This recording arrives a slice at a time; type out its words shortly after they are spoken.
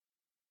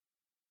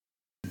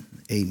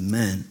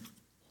Amen.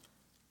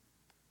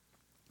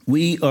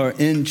 We are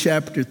in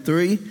chapter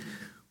 3,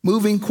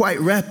 moving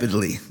quite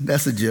rapidly.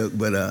 That's a joke,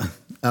 but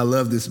I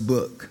love this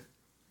book.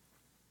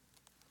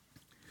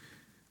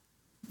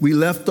 We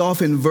left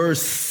off in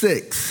verse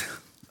 6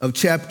 of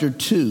chapter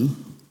 2.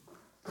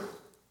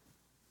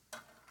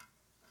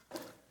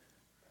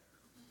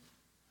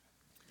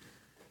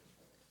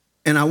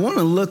 And I want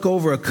to look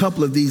over a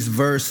couple of these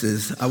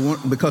verses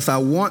because I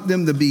want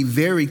them to be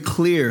very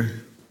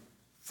clear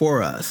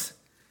for us.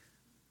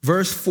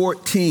 Verse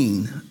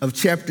 14 of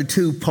chapter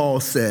 2,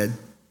 Paul said,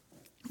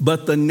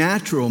 "But the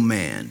natural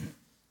man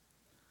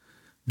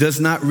does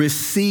not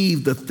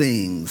receive the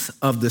things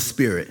of the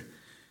Spirit."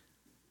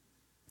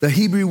 The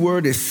Hebrew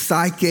word is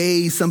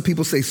psyche. Some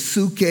people say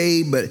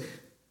suke, but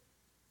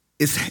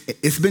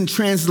it's been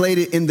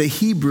translated in the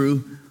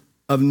Hebrew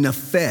of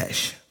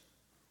nephesh,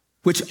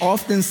 which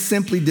often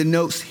simply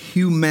denotes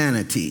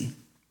humanity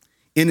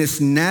in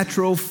its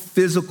natural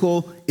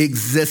physical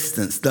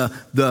existence,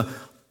 the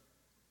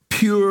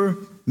pure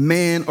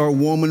man or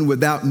woman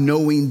without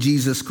knowing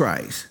Jesus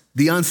Christ,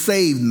 the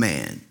unsaved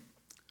man.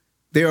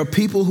 There are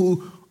people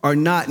who are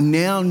not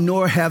now,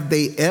 nor have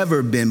they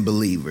ever been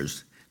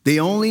believers. They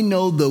only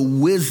know the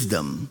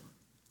wisdom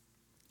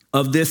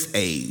of this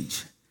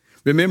age.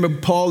 Remember,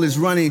 Paul is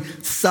running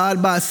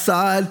side by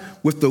side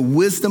with the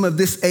wisdom of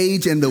this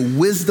age and the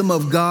wisdom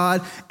of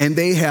God, and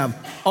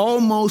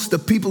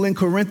the people in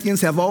Corinthians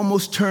have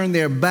almost turned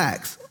their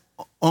backs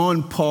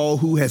on Paul,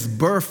 who has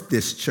birthed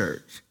this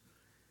church.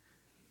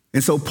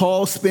 And so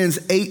Paul spends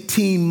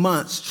 18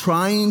 months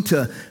trying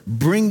to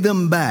bring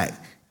them back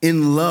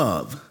in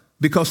love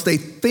because they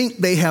think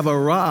they have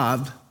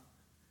arrived.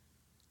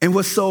 And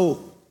what's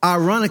so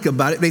ironic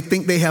about it, they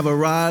think they have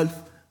arrived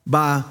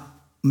by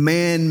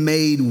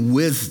man-made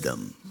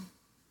wisdom.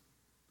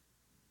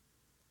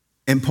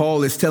 And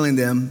Paul is telling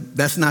them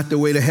that's not the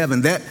way to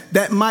heaven.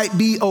 That might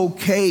be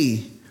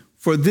okay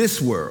for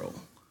this world,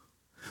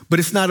 but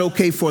it's not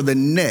okay for the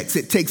next.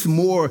 It takes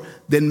more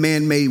than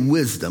man-made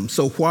wisdom.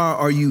 So why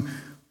are you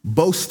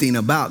boasting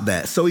about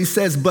that? So he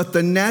says, but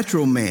the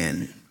natural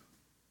man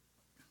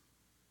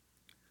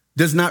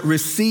does not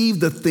receive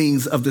the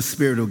things of the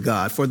Spirit of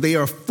God, for they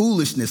are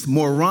foolishness,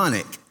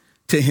 moronic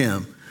to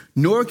him,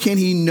 nor can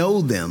he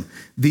know them.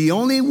 The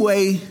only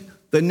way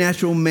the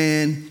natural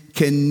man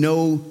can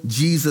know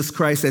Jesus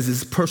Christ as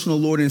his personal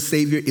Lord and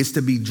Savior is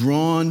to be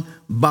drawn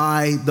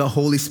by the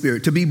Holy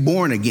Spirit, to be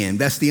born again.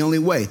 That's the only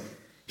way.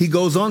 He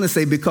goes on to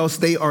say, because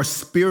they are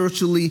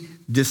spiritually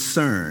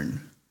discerned.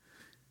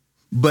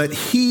 But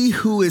he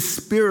who is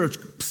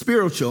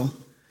spiritual,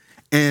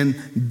 and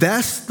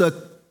that's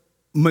the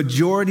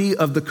majority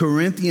of the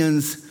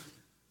Corinthians'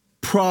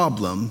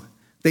 problem.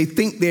 They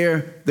think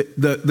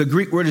the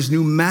Greek word is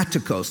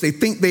pneumatikos. They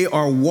think they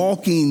are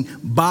walking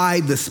by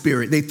the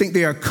Spirit. They think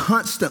they are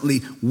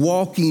constantly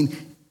walking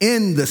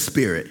in the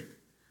Spirit.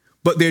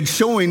 But their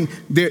showing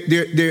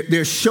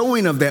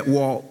of that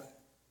walk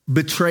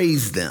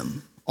betrays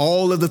them.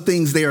 All of the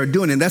things they are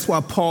doing. And that's why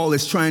Paul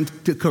is trying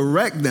to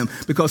correct them.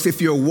 Because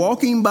if you're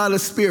walking by the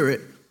Spirit,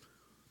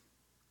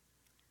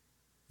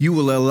 you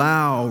will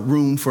allow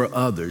room for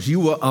others. You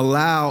will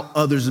allow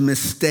others'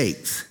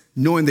 mistakes,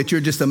 knowing that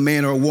you're just a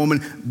man or a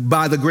woman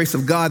by the grace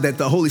of God, that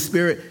the Holy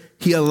Spirit,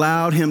 he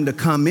allowed him to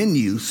come in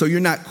you. So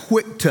you're not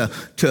quick to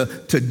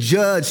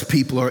judge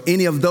people or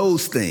any of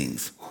those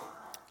things.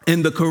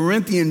 And the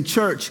Corinthian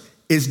church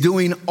is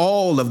doing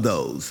all of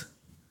those.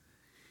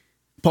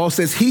 Paul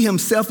says he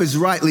himself is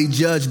rightly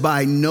judged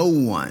by no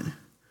one.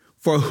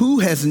 For who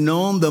has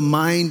known the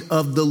mind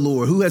of the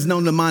Lord? Who has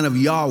known the mind of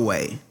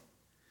Yahweh,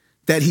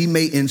 that he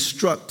may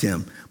instruct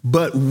him?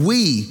 But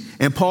we,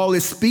 and Paul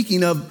is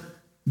speaking of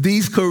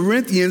these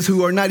Corinthians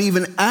who are not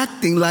even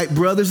acting like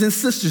brothers and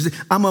sisters.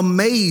 I'm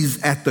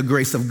amazed at the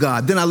grace of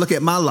God. Then I look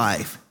at my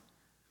life,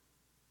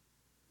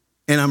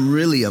 and I'm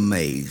really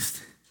amazed.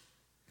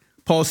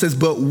 Paul says,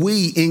 but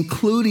we,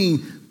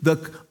 including the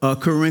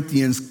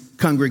Corinthians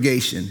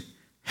congregation,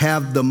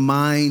 have the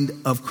mind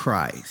of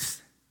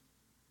Christ.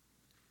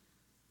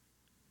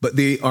 But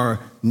they are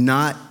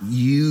not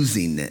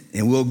using it.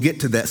 And we'll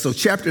get to that. So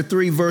chapter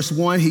 3, verse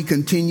 1, he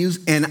continues,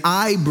 and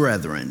I,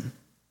 brethren,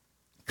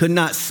 could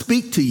not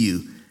speak to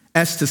you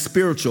as to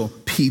spiritual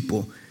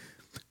people.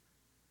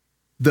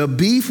 The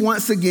beef,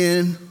 once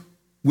again,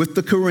 with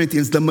the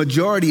Corinthians, the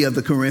majority of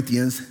the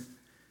Corinthians,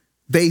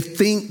 they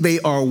think they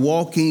are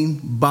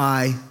walking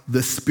by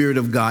the Spirit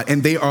of God.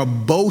 And they are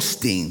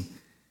boasting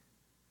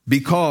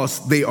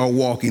because they are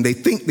walking. They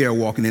think they are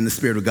walking in the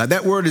Spirit of God.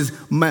 That word is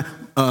pneumatiko,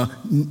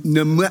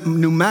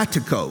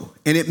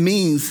 and it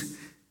means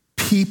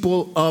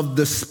people of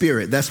the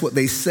Spirit. That's what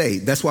they say.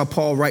 That's why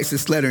Paul writes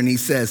this letter, and he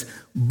says,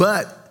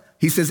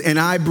 and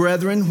I,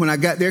 brethren, when I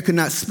got there, could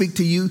not speak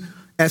to you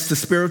as to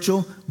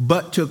spiritual,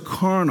 but to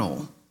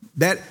carnal.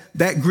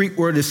 That Greek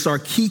word is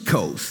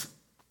sarkikos.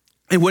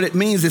 And what it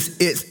means is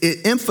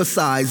it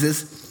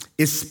emphasizes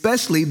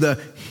especially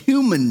the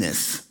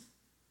humanness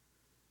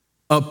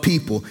of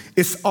people.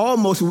 It's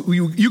almost,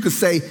 you could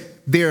say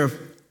they're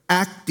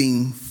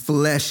acting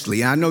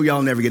fleshly. I know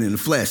y'all never get in the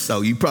flesh,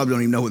 so you probably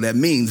don't even know what that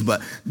means,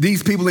 but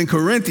these people in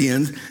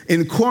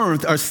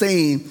Corinth are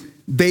saying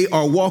they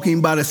are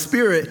walking by the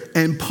Spirit,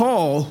 and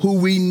Paul, who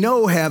we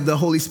know have the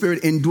Holy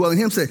Spirit indwelling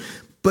him, said,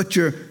 but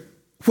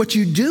what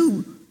you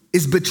do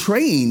is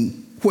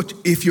betraying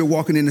if you're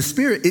walking in the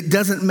Spirit. It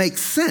doesn't make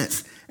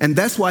sense. And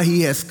that's why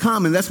he has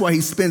come, and that's why he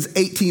spends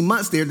 18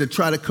 months there to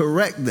try to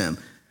correct them.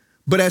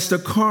 But as to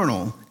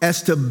carnal,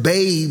 as to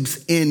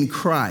babes in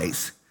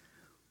Christ,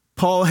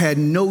 Paul had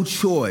no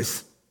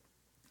choice.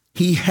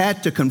 He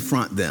had to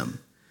confront them.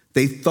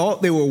 They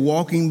thought they were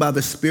walking by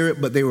the Spirit,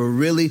 but they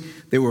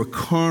were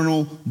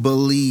carnal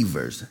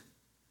believers.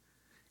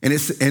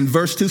 And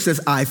verse 2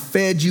 says, I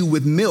fed you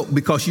with milk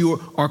because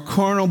you are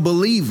carnal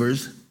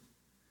believers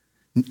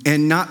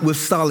and not with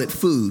solid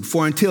food.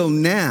 For until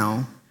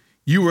now,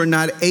 you were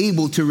not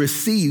able to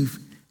receive.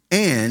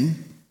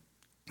 And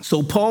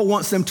so Paul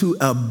wants them to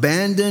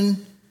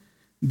abandon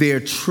their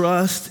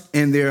trust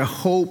and their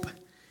hope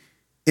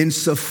in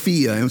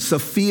Sophia. And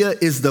Sophia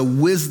is the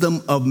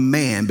wisdom of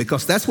man,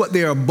 because that's what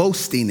they are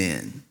boasting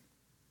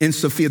in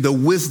Sophia, the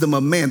wisdom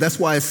of man. That's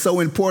why it's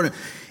so important.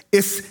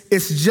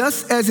 It's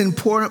just as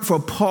important for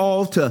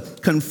Paul to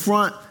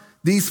confront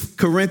these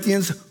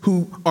Corinthians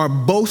who are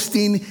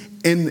boasting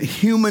in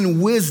human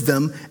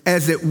wisdom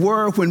as it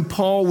were when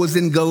Paul was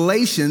in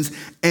Galatians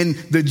and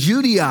the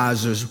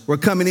Judaizers were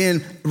coming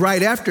in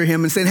right after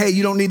him and saying, hey,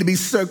 you don't need to be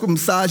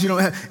circumcised.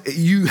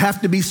 You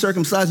have to be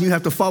circumcised. You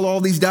have to follow all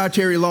these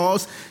dietary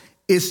laws.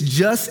 It's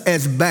just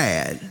as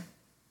bad.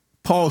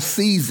 Paul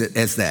sees it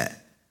as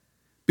that,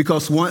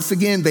 because once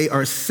again, they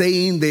are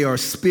saying they are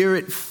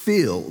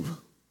Spirit-filled,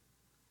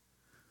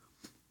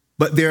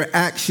 but their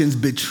actions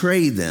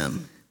betray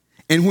them.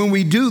 And when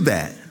we do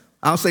that,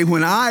 I'll say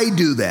when I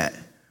do that,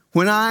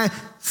 when I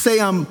say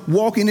I'm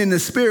walking in the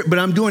Spirit, but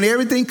I'm doing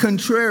everything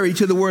contrary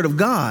to the Word of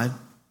God,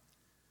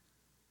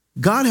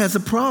 God has a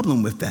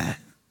problem with that.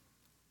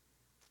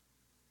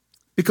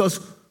 Because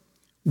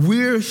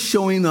we're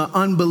showing the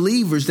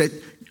unbelievers that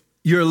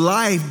your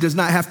life does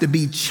not have to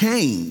be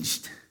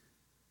changed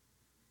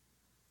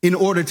in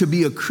order to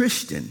be a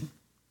Christian.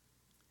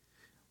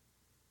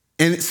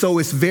 And so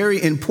it's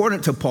very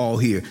important to Paul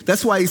here.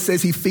 That's why he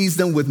says he feeds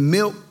them with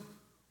milk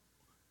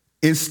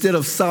instead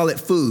of solid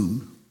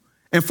food.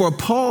 And for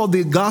Paul,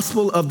 the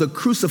gospel of the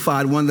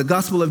crucified one, the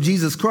gospel of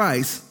Jesus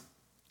Christ,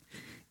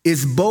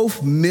 is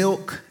both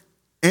milk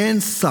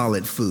and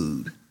solid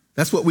food.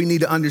 That's what we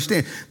need to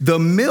understand. The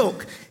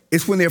milk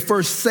is when they're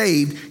first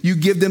saved, you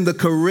give them the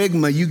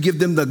kerygma, you give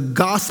them the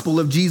gospel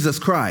of Jesus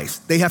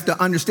Christ. They have to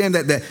understand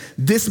that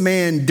this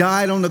man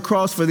died on the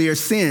cross for their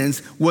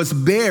sins, was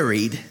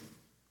buried,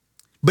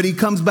 but he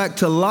comes back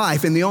to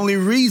life. And the only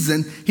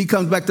reason he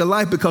comes back to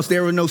life because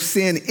there was no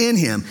sin in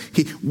him.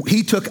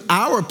 He took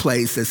our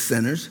place as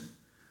sinners.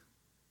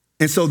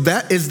 And so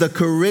that is the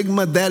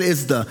kerygma, that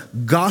is the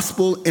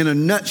gospel in a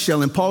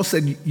nutshell. And Paul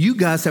said, you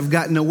guys have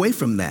gotten away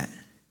from that.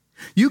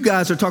 You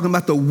guys are talking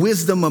about the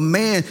wisdom of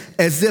man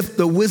as if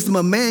the wisdom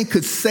of man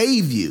could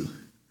save you,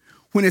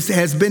 when it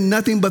has been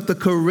nothing but the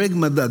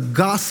kerygma, the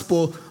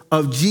gospel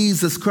of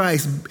Jesus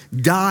Christ,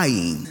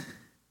 dying,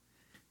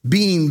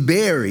 being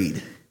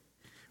buried,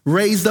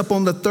 raised up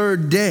on the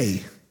third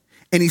day,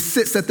 and he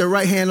sits at the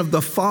right hand of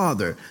the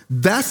Father.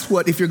 That's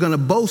what, if you're going to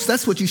boast,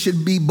 that's what you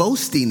should be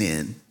boasting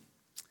in.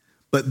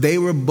 But they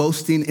were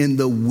boasting in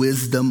the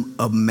wisdom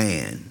of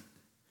man.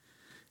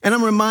 And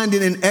I'm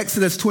reminded in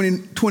Exodus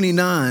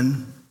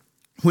 29,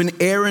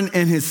 when Aaron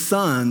and his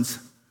sons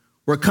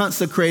were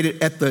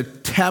consecrated at the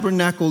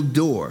tabernacle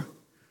door.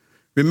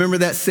 Remember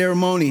that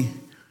ceremony?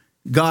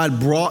 God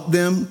brought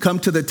them, come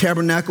to the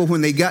tabernacle.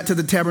 When they got to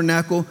the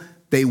tabernacle,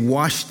 they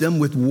washed them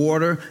with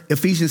water.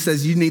 Ephesians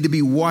says you need to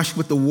be washed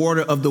with the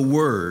water of the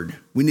word.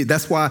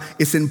 That's why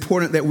it's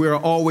important that we're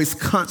always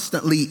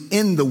constantly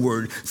in the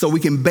word, so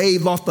we can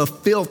bathe off the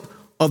filth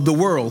of the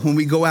world when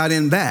we go out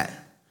in that.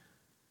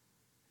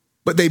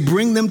 But they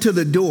bring them to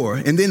the door.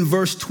 And then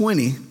verse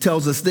 20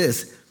 tells us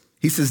this.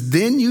 He says,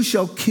 then you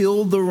shall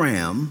kill the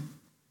ram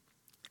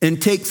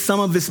and take some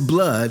of its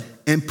blood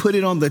and put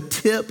it on the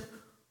tip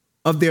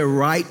of their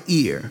right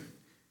ear.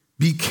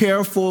 Be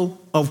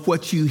careful of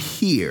what you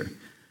hear.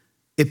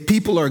 If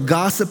people are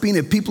gossiping,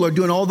 if people are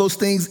doing all those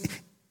things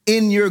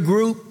in your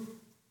group,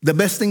 the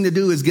best thing to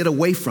do is get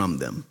away from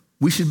them.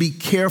 We should be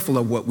careful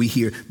of what we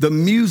hear. The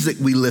music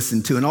we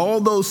listen to and all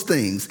those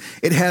things,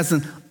 it has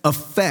an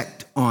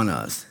effect on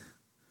us.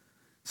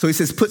 So he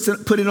says,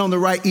 put it on the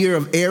right ear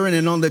of Aaron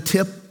and on the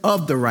tip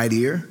of the right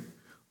ear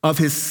of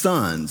his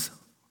sons,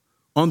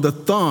 on the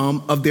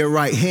thumb of their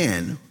right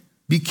hand.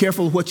 Be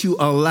careful what you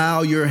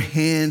allow your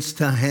hands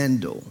to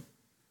handle.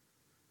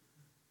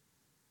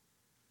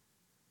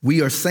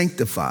 We are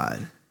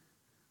sanctified.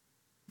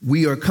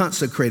 We are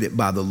consecrated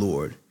by the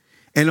Lord.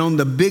 And on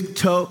the big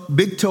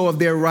toe of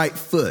their right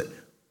foot,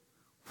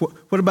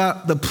 what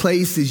about the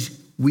places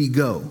we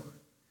go?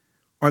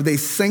 Are they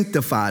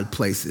sanctified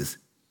places?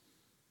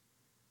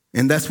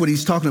 And that's what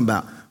he's talking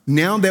about.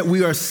 Now that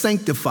we are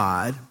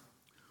sanctified,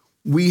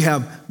 we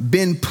have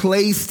been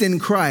placed in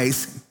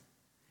Christ,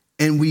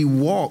 and we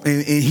walk,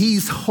 and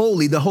he's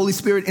holy. The Holy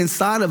Spirit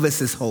inside of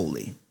us is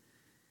holy.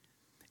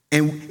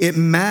 And it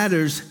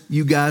matters,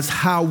 you guys,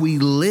 how we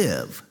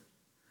live.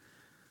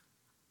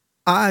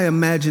 I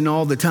imagine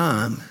all the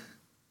time,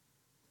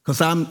 because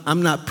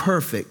I'm not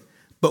perfect,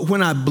 but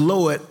when I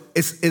blow it,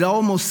 it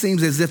almost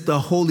seems as if the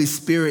Holy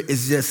Spirit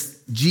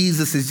is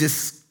Jesus is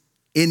just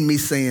in me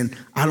saying,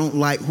 I don't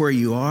like where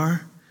you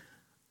are.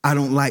 I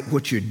don't like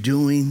what you're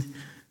doing.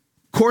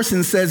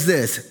 Corson says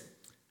this,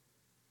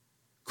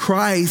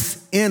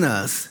 Christ in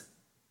us,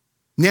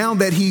 now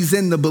that he's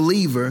in the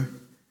believer,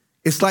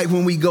 it's like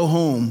when we go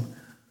home,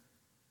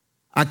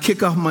 I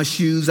kick off my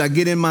shoes, I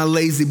get in my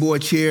lazy boy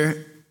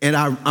chair, and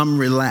I'm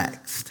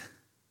relaxed.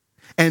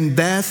 And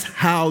that's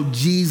how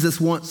Jesus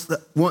wants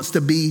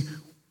to be,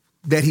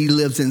 that he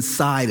lives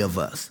inside of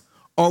us.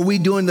 Are we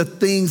doing the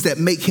things that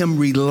make him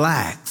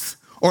relax?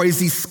 Or is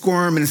he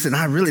squirming and saying,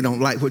 I really don't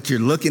like what you're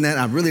looking at.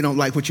 I really don't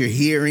like what you're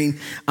hearing.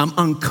 I'm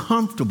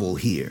uncomfortable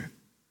here.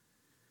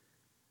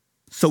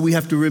 So we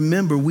have to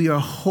remember we are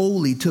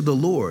holy to the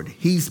Lord.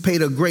 He's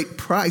paid a great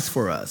price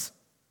for us.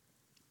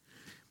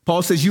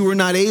 Paul says you were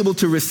not able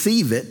to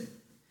receive it,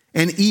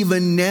 and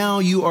even now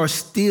you are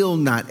still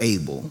not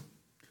able.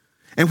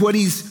 And what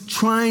he's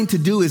trying to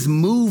do is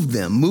move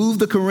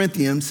the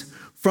Corinthians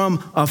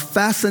from a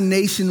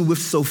fascination with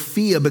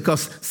Sophia,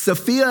 because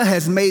Sophia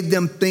has made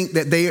them think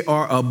that they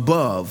are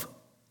above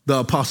the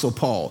Apostle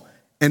Paul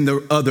and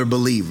the other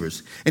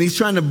believers. And he's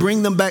trying to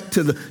bring them back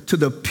to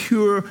the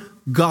pure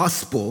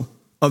gospel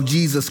of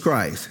Jesus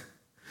Christ.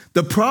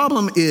 The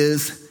problem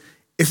is,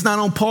 it's not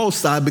on Paul's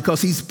side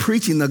because he's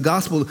preaching the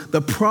gospel.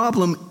 The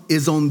problem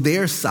is on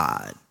their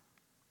side.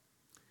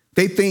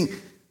 They think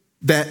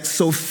that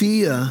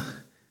Sophia,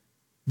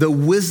 the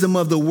wisdom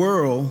of the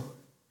world,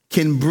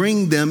 can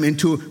bring them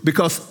into,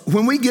 because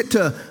when we get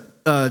to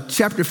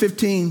chapter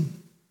 15,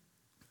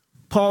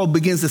 Paul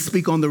begins to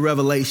speak on the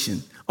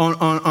revelation,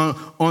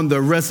 on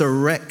the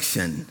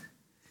resurrection.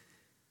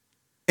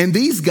 And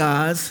these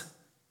guys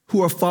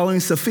who are following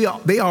Sophia,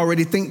 they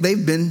already think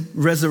they've been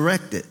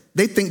resurrected.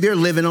 They think they're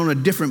living on a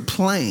different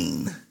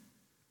plane.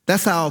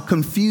 That's how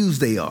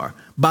confused they are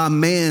by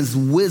man's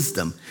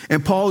wisdom.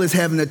 And Paul is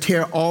having to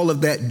tear all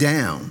of that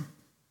down.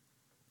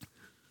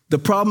 The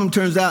problem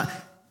turns out,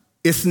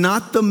 it's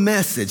not the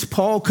message.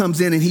 Paul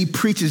comes in and he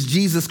preaches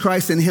Jesus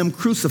Christ and him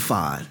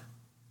crucified.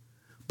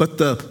 But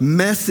the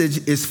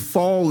message is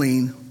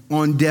falling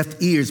on deaf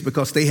ears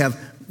because they have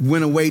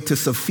went away to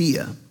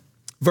Sophia.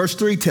 Verse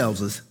 3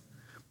 tells us,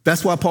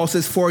 that's why Paul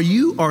says, for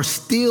you are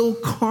still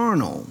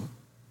carnal.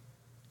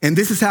 And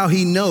this is how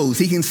he knows.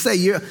 He can say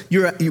you're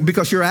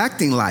because you're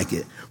acting like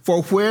it.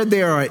 For where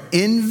there are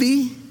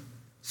envy,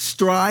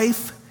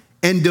 strife,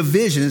 and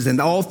divisions,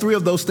 and all three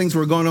of those things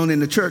were going on in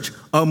the church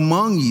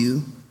among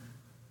you,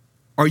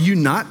 are you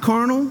not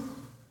carnal?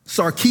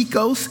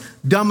 Sarkikos,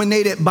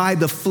 dominated by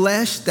the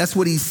flesh, that's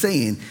what he's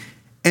saying,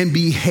 and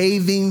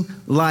behaving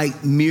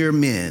like mere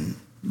men,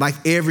 like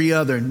every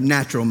other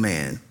natural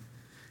man.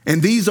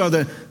 And these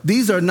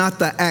are not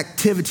the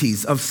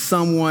activities of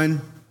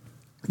someone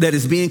that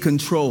is being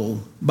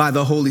controlled by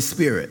the Holy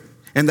Spirit.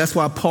 And that's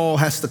why Paul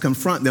has to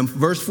confront them.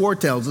 Verse 4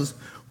 tells us,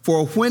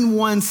 for when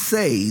one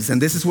says, and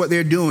this is what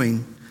they're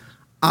doing,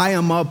 I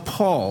am of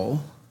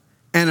Paul,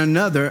 and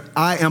another,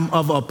 I am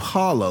of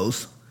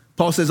Apollos.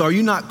 Paul says, are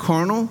you not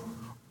carnal?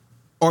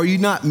 Are you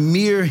not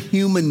mere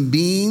human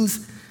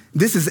beings?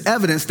 This is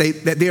evidence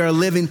that they are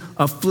living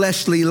a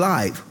fleshly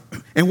life.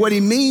 And what he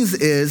means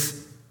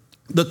is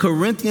the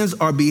Corinthians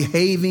are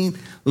behaving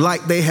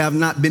like they have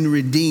not been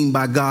redeemed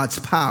by God's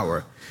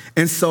power.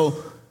 And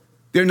so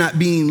they're not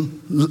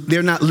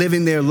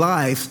living their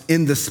lives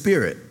in the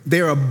Spirit.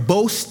 They are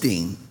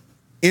boasting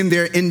in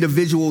their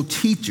individual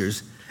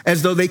teachers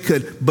as though they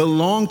could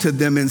belong to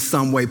them in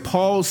some way.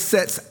 Paul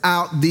sets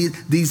out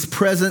these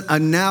present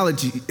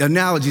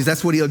analogies.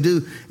 That's what he'll do.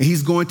 And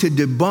he's going to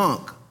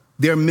debunk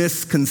their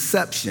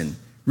misconception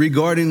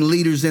regarding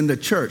leaders in the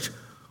church.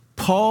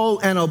 Paul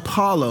and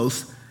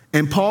Apollos,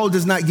 and Paul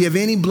does not give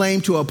any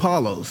blame to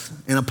Apollos.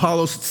 And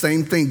Apollos,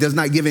 same thing, does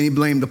not give any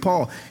blame to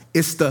Paul.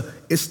 It's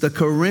the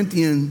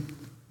Corinthians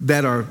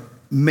that are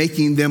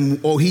making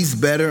them, oh, he's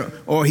better,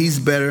 or he's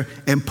better.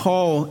 And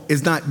Paul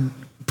is not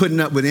putting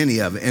up with any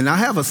of it. And I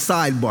have a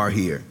sidebar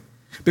here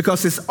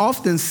because it's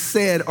often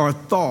said or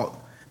thought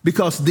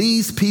because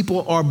these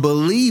people are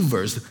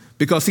believers,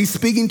 because he's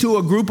speaking to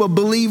a group of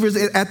believers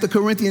at the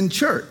Corinthian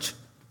church,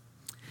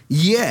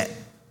 yet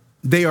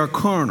they are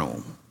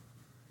carnal.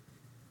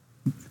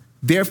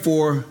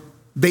 Therefore,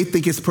 they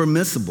think it's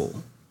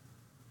permissible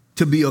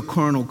to be a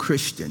carnal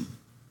Christian.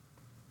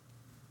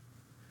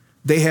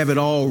 They have it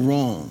all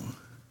wrong.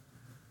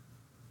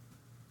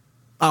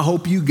 I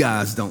hope you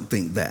guys don't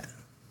think that.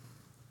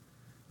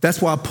 That's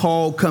why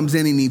Paul comes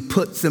in and he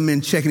puts them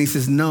in check and he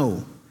says,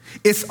 no,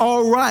 it's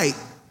all right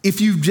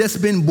if you've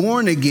just been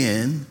born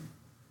again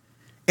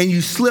and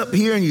you slip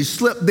here and you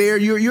slip there,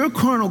 you're a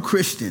carnal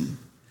Christian.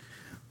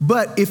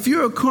 But if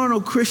you're a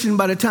carnal Christian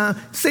by the time,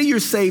 say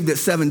you're saved at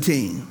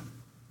 17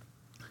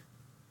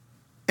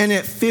 and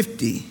at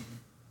 50,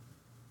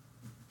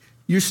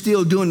 you're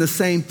still doing the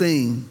same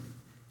thing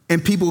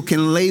and people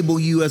can label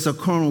you as a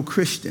carnal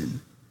Christian,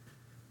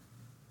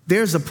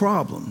 there's a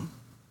problem.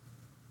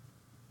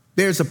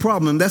 There's a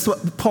problem. That's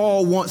what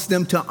Paul wants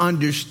them to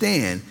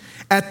understand.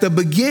 At the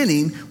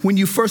beginning, when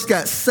you first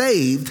got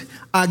saved,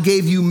 I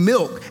gave you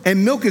milk,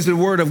 and milk is the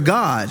word of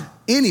God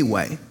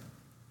anyway.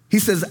 He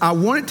says, I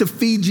wanted to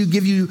feed you,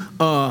 give you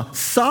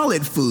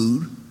solid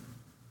food,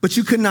 but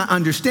you could not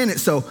understand it.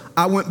 So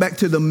I went back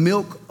to the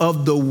milk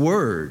of the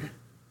word.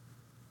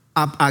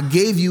 I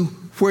gave you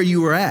where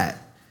you were at.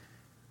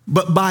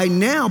 But by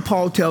now,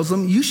 Paul tells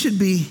them, you should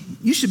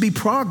be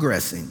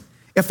progressing.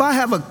 If I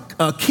have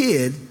a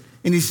kid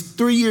and he's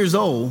 3 years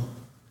old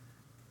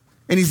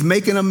and he's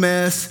making a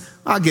mess,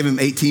 I'll give him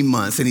 18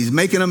 months, and he's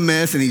making a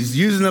mess and he's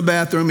using the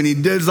bathroom and he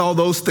does all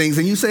those things.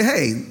 And you say,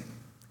 hey,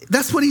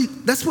 that's what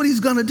he's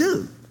going to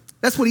do.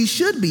 That's what he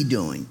should be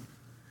doing.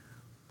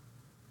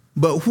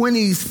 But when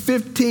he's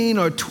 15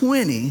 or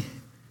 20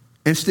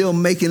 and still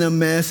making a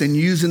mess and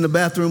using the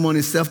bathroom on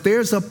himself,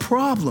 there's a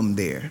problem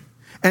there.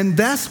 And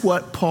that's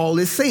what Paul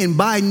is saying.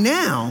 By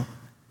now,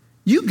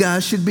 you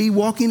guys should be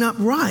walking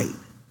upright,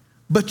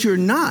 but you're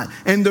not.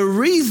 And the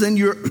reason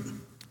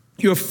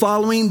you're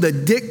following the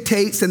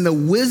dictates and the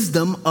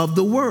wisdom of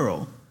the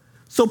world.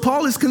 So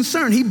Paul is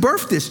concerned. He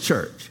birthed this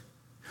church.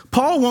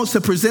 Paul wants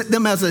to present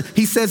them as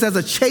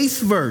a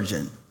chaste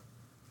virgin,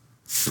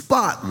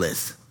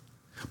 spotless.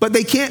 But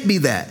they can't be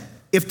that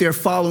if they're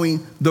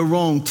following the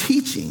wrong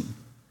teaching.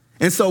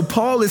 And so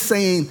Paul is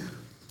saying,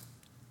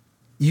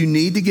 you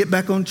need to get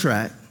back on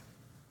track.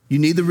 You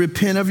need to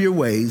repent of your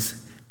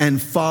ways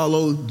and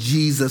follow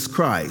Jesus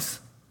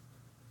Christ,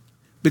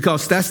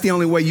 because that's the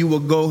only way you will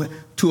go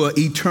to an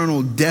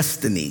eternal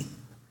destiny.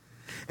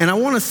 And I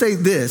want to say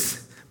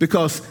this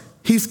because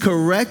he's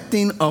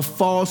correcting a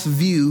false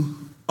view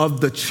of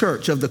the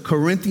church, of the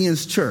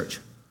Corinthians church.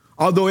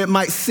 Although it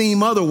might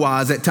seem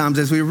otherwise at times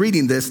as we're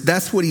reading this,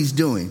 that's what he's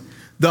doing.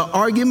 The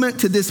argument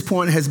to this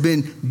point has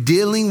been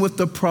dealing with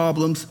the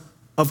problems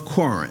of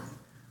Corinth,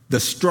 the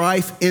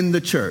strife in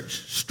the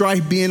church,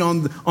 strife being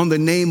on the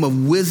name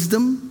of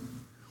wisdom,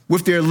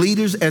 with their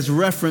leaders as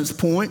reference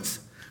points.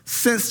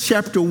 Since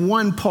chapter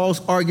 1, Paul's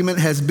argument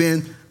has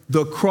been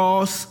the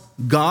cross,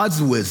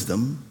 God's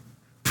wisdom,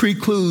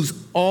 precludes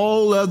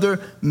all other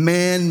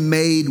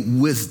man-made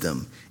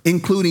wisdom,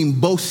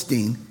 including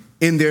boasting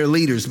in their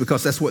leaders,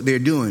 because that's what they're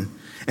doing.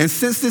 And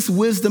since this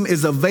wisdom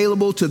is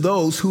available to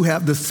those who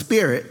have the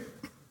Spirit,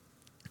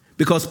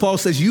 because Paul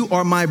says, you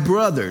are my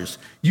brothers,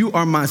 you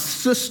are my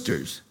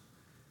sisters.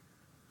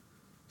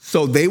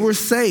 So they were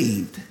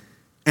saved.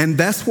 And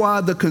that's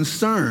why the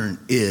concern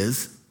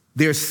is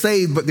they're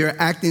saved, but they're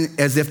acting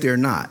as if they're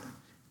not.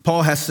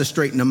 Paul has to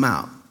straighten them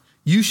out.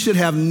 You should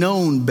have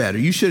known better.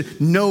 You should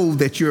know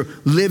that you're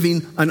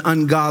living an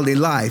ungodly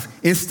life.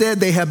 Instead,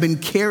 they have been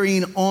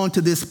carrying on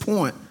to this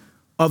point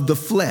of the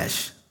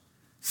flesh,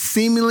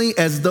 seemingly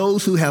as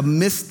those who have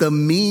missed the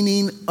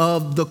meaning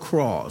of the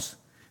cross.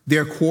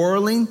 Their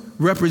quarreling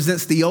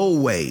represents the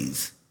old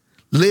ways,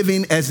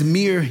 living as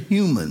mere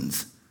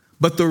humans.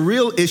 But the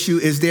real issue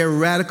is their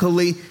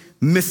radically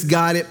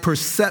misguided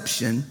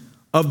perception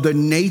of the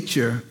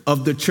nature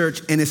of the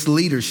church and its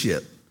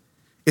leadership,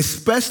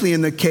 especially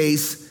in the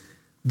case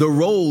the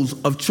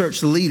roles of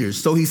church leaders.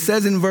 So he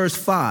says in verse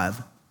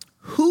 5,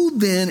 who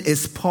then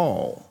is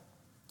Paul?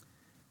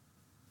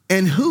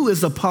 And who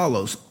is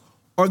Apollos?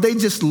 Are they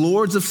just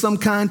lords of some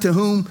kind to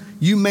whom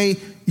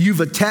you've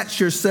attached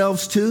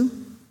yourselves to?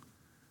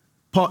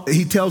 Paul,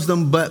 he tells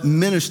them, but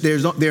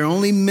ministers, they're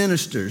only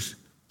ministers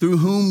through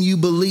whom you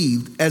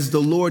believed, as the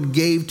Lord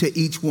gave to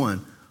each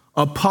one.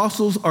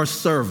 Apostles are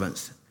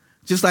servants.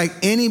 Just like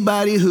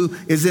anybody who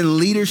is in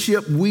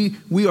leadership, we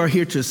are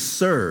here to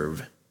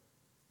serve.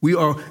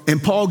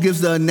 And Paul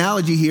gives the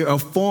analogy here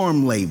of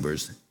farm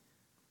laborers,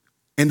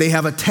 and they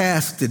have a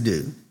task to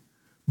do.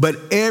 But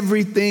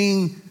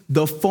everything,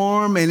 the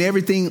farm and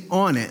everything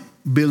on it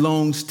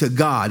belongs to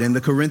God, and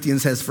the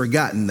Corinthians has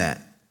forgotten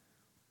that.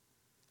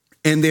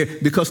 And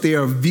because they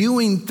are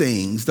viewing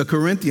things, the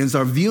Corinthians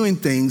are viewing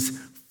things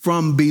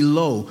from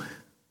below.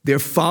 They're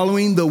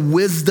following the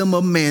wisdom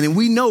of man. And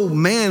we know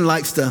man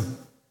likes to,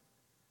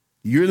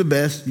 you're the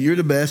best, you're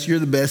the best, you're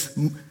the best.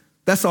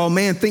 That's all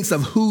man thinks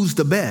of, who's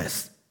the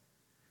best.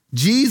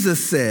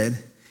 Jesus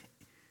said,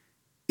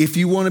 if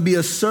you want to be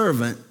a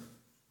servant,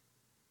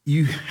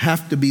 you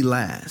have to be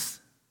last.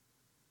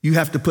 You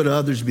have to put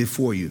others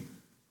before you.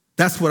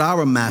 That's what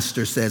our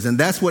master says. And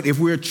that's what, if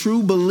we're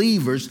true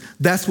believers,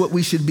 that's what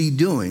we should be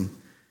doing.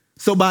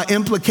 So by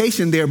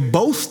implication, they're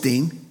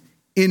boasting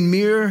in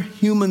mere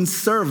human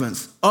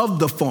servants of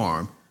the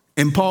farm.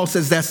 And Paul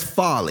says that's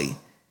folly.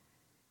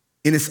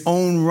 In its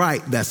own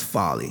right, that's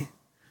folly.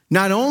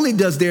 Not only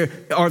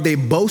are they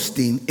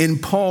boasting in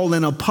Paul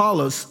and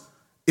Apollos,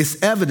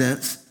 it's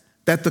evidence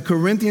that the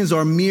Corinthians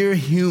are mere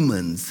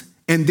humans,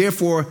 and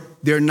therefore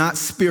they're not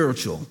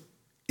spiritual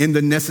in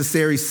the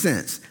necessary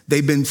sense.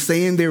 They've been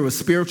saying they were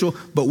spiritual,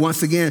 but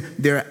once again,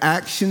 their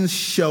actions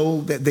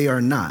show that they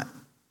are not.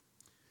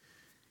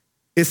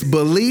 It's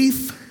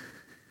belief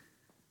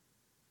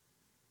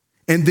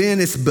and then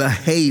it's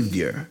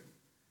behavior.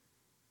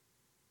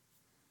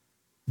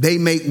 They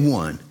make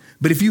one.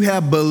 But if you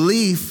have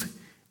belief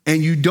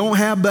and you don't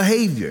have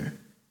behavior,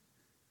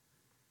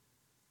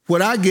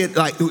 what I get,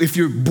 like if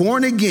you're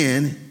born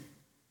again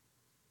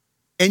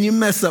and you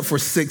mess up for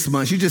 6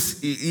 months, you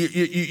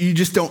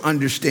just don't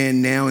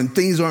understand now and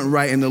things aren't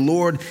right and the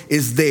Lord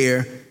is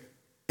there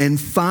and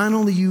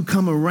finally you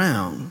come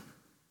around,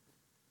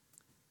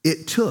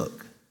 it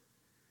took.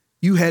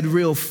 You had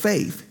real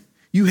faith.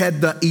 You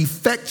had the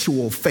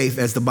effectual faith,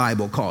 as the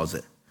Bible calls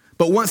it.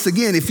 But once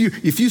again, if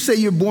you say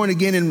you're born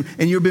again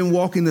and you've been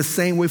walking the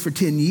same way for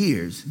 10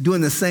 years,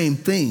 doing the same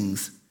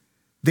things,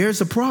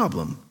 there's a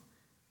problem.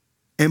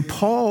 And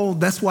Paul,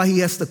 that's why he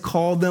has to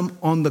call them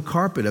on the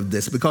carpet of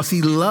this, because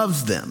he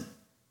loves them.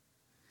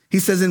 He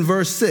says in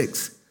verse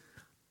 6,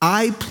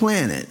 I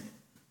planted,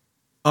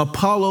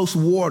 Apollos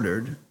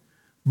watered,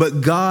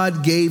 but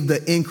God gave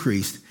the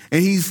increase.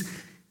 And he's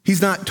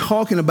not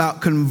talking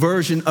about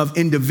conversion of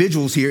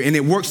individuals here, and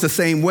it works the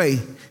same way.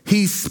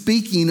 He's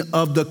speaking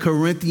of the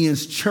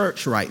Corinthians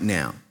church right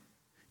now.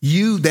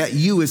 That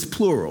you is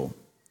plural.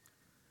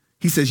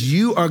 He says,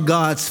 you are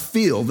God's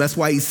field. That's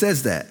why he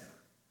says that.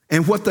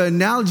 And what the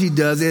analogy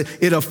does,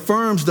 it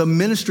affirms the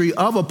ministry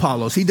of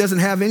Apollos. He doesn't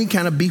have any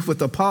kind of beef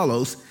with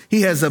Apollos.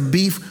 He has a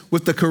beef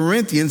with the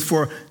Corinthians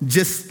for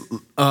just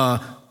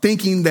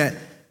thinking that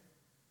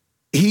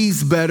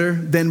he's better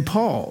than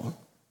Paul.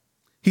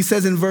 He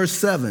says in verse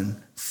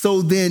 7,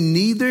 so then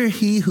neither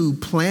he who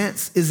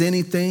plants is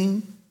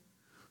anything,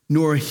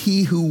 nor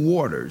he who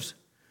waters,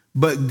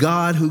 but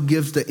God who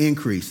gives the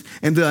increase.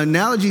 And the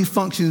analogy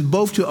functions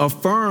both to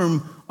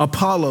affirm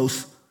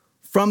Apollos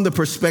from the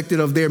perspective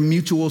of their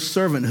mutual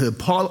servanthood.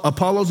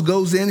 Apollos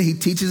goes in, he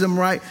teaches them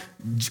right.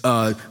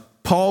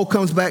 Paul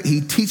comes back,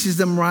 he teaches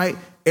them right.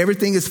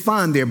 Everything is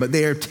fine there, but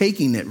they are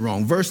taking it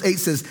wrong. Verse 8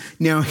 says,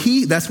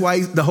 that's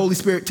why the Holy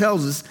Spirit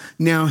tells us,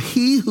 now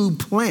he who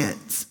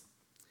plants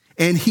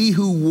and he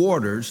who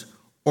waters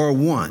are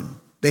one.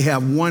 They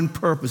have one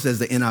purpose, as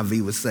the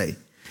NIV would say.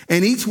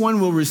 And each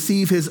one will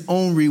receive his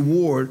own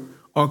reward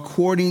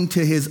according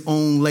to his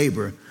own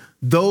labor.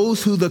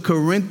 Those who the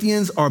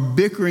Corinthians are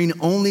bickering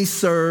only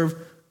serve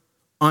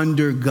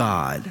under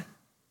God.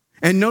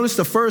 And notice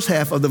the first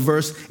half of the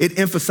verse, it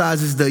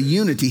emphasizes the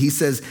unity. He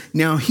says,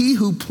 now he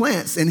who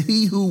plants and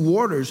he who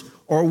waters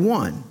are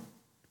one.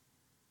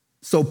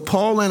 So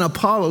Paul and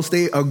Apollos,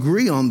 they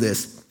agree on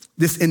this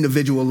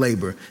individual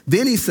labor.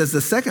 Then he says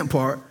the second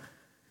part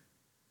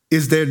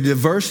is their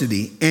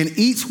diversity, and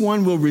each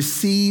one will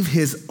receive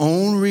his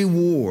own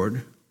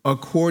reward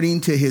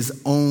according to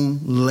his own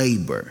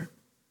labor.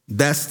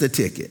 That's the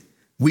ticket.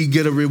 We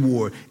get a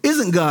reward.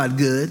 Isn't God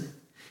good?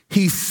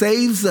 He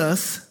saves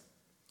us.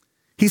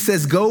 He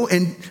says, go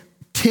and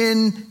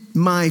tend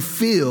my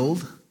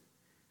field,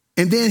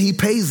 and then he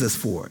pays us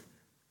for it.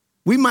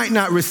 We might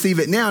not receive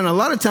it now, and a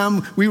lot of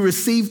time we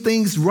receive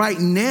things right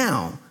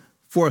now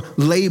for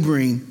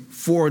laboring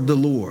for the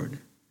Lord.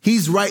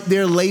 He's right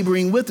there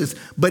laboring with us.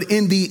 But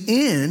in the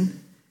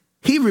end,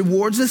 he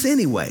rewards us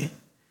anyway.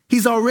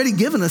 He's already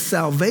given us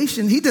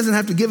salvation. He doesn't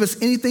have to give us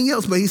anything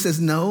else, but he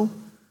says, no,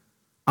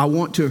 I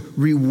want to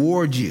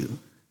reward you.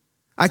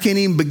 I can't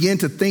even begin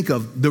to think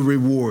of the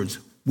rewards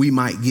we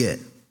might get.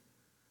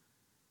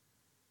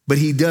 But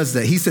he does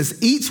that. He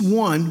says each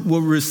one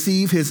will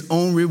receive his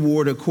own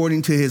reward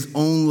according to his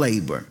own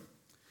labor.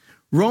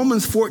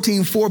 Romans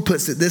 14:4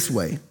 puts it this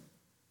way.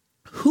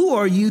 Who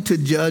are you to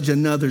judge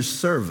another's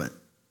servant?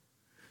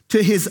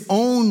 To his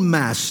own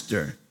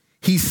master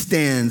he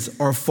stands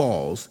or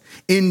falls.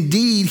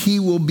 Indeed, he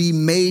will be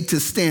made to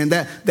stand.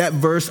 That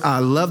verse, I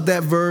love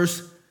that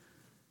verse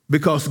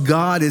because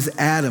God is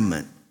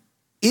adamant.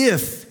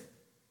 If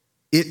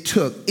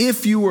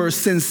you were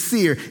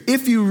sincere,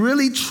 if you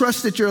really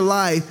trusted your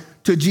life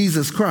to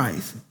Jesus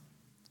Christ,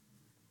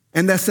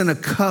 and that's in a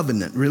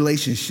covenant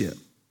relationship,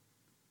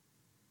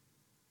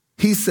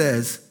 he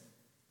says,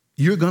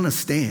 you're going to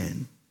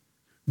stand.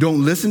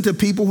 Don't listen to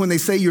people when they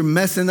say you're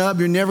messing up,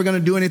 you're never going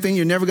to do anything,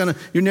 you're never going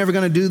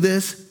to do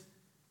this.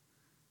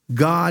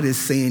 God is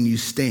saying you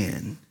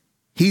stand.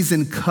 He's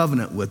in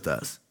covenant with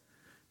us.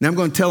 Now I'm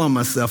going to tell on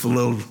myself a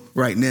little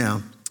right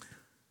now.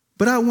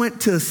 But I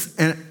went to,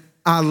 and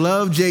I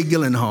love Jay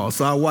Gyllenhaal,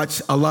 so I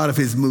watch a lot of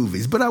his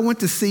movies. But I went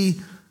to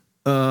see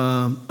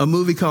a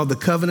movie called The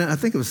Covenant. I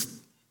think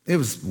it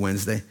was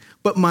Wednesday.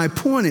 But my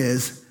point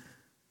is,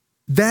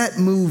 that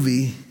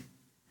movie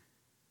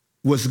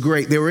was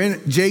great.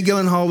 Jay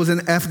Gyllenhaal was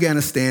in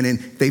Afghanistan, and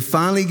they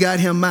finally got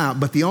him out.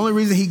 But the only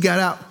reason he got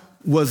out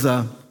was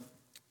a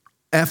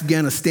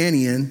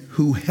Afghanistanian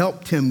who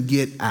helped him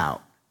get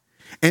out.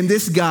 And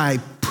this guy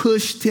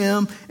pushed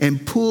him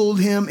and pulled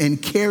him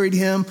and carried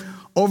him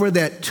over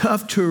that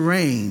tough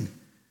terrain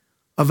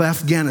of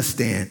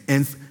Afghanistan.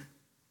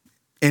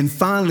 And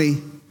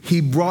finally,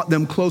 he brought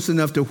them close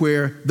enough to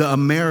where the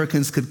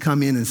Americans could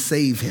come in and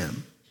save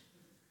him.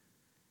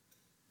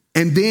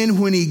 And then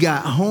when he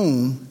got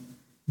home,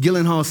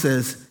 Gyllenhaal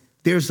says,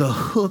 there's a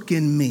hook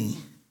in me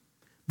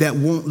that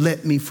won't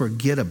let me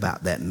forget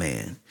about that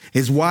man.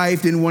 His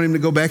wife didn't want him to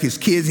go back. His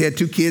kids, he had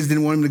 2 kids,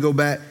 didn't want him to go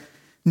back.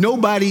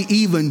 Nobody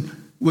even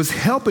was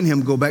helping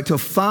him go back till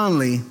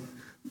finally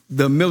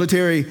the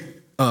military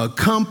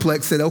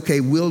complex said,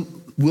 okay,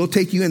 we'll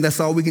take you in. That's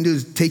all we can do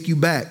is take you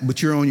back,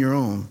 but you're on your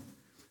own.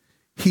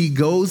 He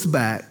goes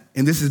back,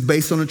 and this is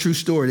based on a true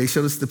story. They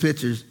showed us the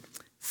pictures.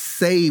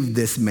 Saved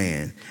this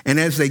man. And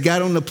as they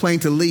got on the plane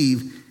to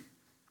leave,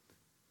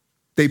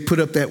 they put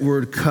up that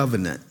word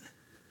covenant.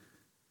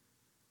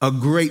 A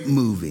great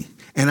movie.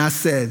 And I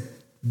said,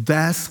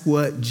 that's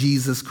what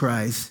Jesus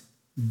Christ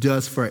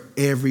does for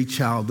every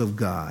child of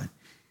God.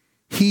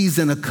 He's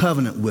in a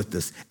covenant with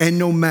us. And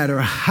no matter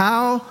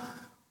how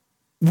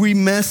we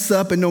mess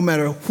up and no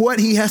matter what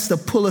he has to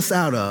pull us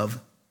out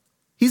of,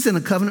 he's in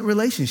a covenant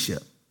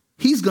relationship.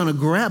 He's going to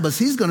grab us.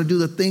 He's going to do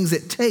the things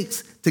it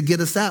takes to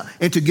get us out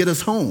and to get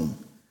us home.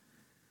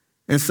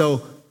 And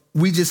so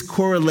we just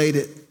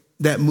correlated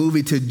that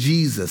movie to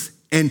Jesus.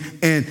 And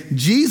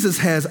Jesus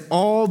has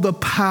all the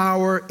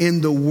power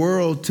in the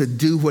world to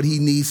do what he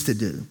needs to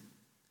do.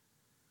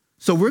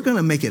 So we're going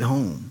to make it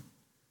home.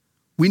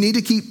 We need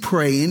to keep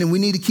praying and we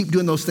need to keep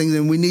doing those things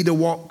and we need to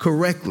walk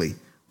correctly,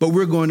 but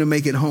we're going to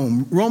make it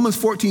home.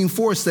 Romans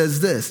 14:4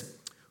 says this,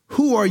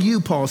 who are you,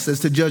 Paul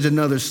says, to judge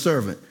another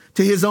servant?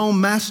 To his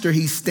own master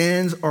he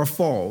stands or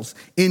falls.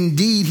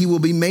 Indeed, he will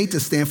be made to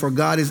stand, for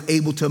God is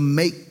able to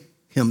make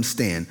him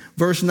stand.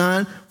 Verse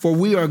 9, for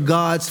we are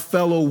God's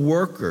fellow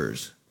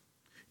workers.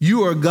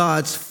 You are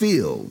God's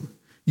field.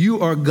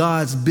 You are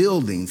God's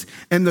buildings.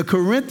 And the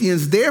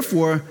Corinthians,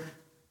 therefore,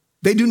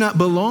 they do not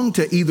belong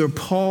to either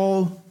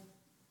Paul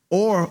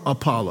or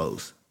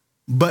Apollos,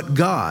 but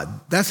God.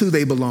 That's who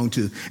they belong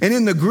to. And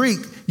in the Greek,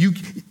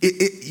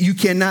 you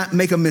cannot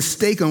make a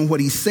mistake on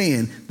what he's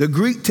saying. The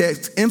Greek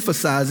text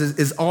emphasizes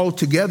is all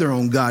together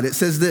on God. It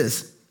says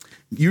this,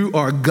 you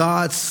are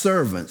God's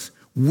servants.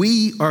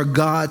 We are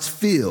God's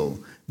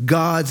field.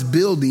 God's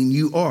building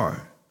you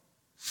are.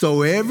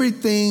 So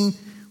everything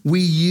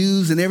we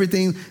use and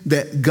everything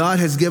that God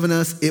has given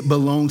us, it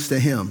belongs to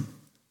him.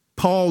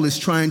 Paul is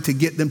trying to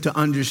get them to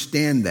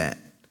understand that.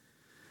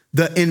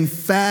 The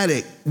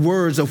emphatic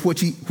words of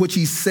which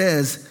he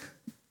says,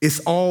 it's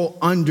all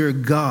under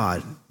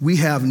God. We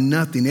have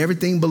nothing.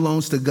 Everything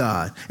belongs to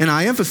God. And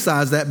I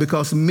emphasize that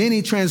because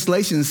many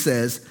translations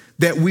says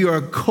that we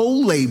are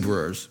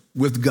co-laborers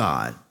with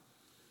God.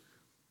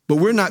 But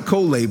we're not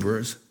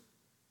co-laborers.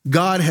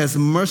 God has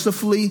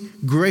mercifully,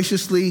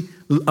 graciously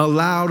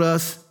allowed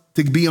us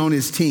to be on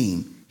his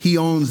team. He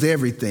owns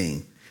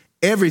everything.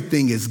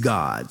 Everything is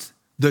God's.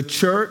 The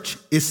church,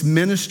 its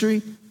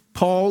ministry,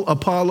 Paul,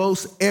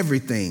 Apollos,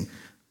 everything.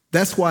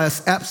 That's why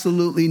it's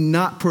absolutely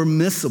not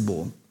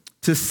permissible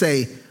to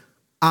say,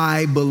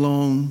 I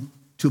belong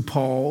to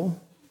Paul,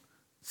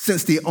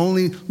 since the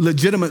only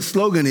legitimate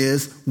slogan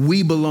is,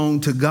 we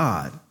belong to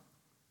God.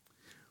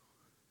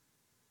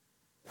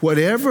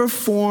 Whatever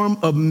form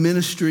of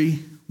ministry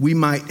we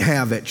might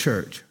have at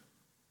church,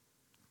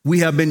 we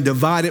have been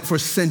divided for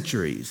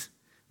centuries.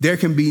 There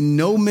can be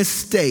no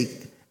mistake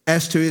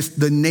as to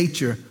the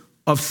nature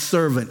of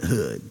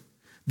servanthood,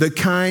 the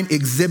kind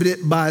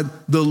exhibited by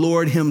the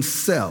Lord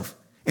himself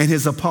and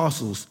his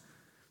apostles.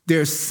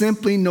 There's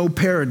simply no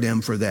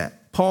paradigm for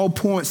that. Paul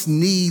points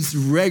needs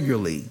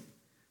regularly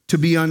to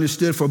be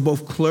understood for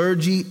both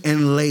clergy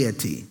and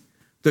laity.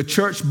 The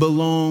church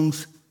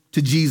belongs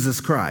to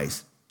Jesus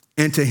Christ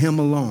and to him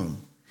alone.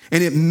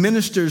 And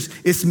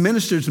its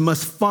ministers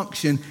must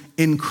function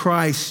in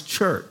Christ's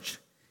church,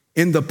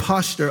 in the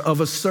posture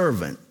of a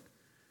servant.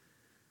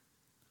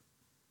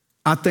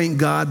 I thank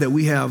God that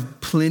we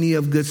have plenty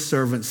of good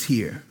servants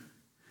here.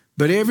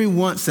 But every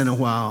once in a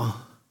while,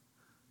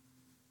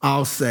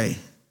 I'll say,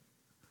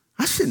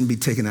 I shouldn't be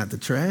taking out the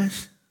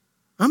trash.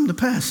 I'm the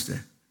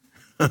pastor.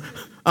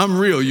 I'm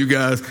real, you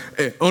guys.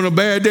 On a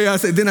bad day, I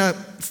say,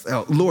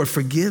 Lord,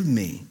 forgive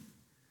me.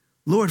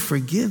 Lord,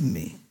 forgive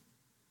me.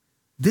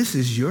 This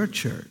is your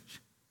church.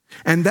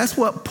 And that's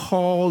what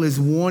Paul is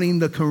wanting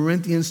the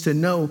Corinthians to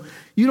know.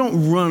 You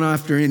don't run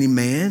after any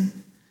man.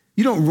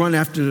 You don't run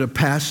after the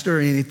pastor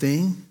or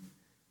anything.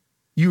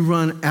 You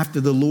run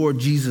after the Lord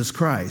Jesus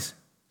Christ.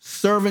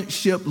 Servant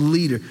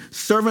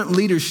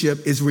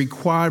leadership is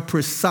required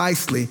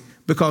precisely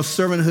because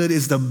servanthood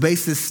is the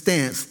basic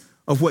stance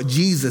of what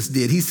Jesus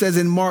did. He says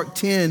in Mark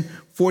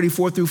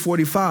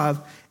 10:44-45,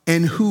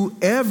 and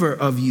whoever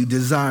of you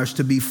desires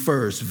to be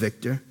first,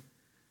 Victor,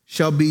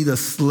 shall be the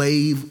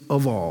slave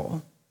of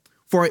all.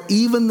 For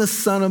even the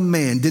Son of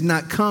Man did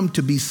not come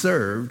to be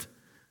served,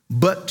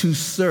 but to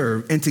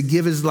serve and to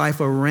give his life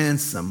a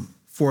ransom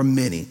for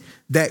many.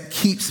 That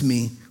keeps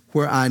me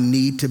where I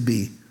need to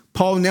be.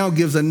 Paul now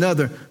gives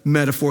another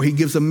metaphor. He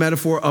gives a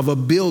metaphor of a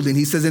building.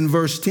 He says in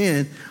verse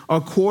 10,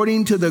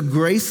 according to the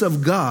grace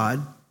of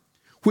God,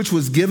 which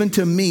was given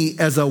to me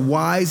as a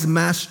wise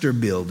master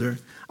builder,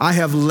 I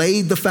have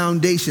laid the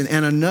foundation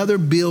and another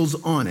builds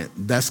on it.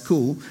 That's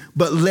cool.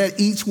 But let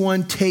each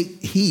one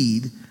take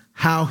heed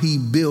how he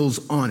builds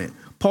on it.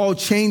 Paul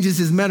changes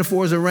his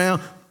metaphors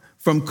around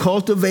from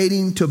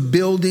cultivating to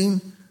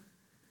building.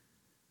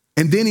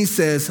 And then he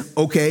says,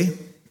 okay,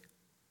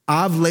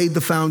 I've laid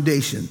the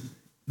foundation.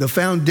 The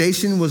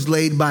foundation was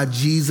laid by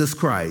Jesus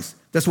Christ.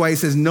 That's why he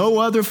says no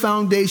other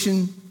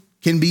foundation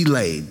can be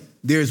laid.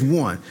 There's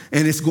one,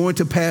 and it's going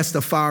to pass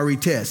the fiery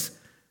test.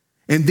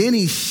 And then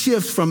he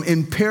shifts from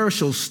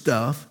imperishable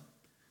stuff,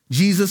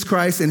 Jesus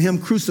Christ and him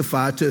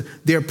crucified, to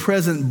their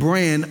present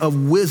brand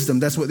of wisdom.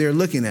 That's what they're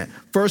looking at.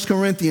 1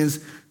 Corinthians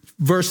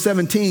verse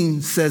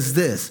 17 says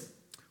this,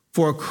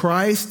 for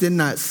Christ did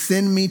not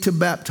send me to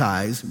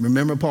baptize,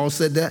 remember Paul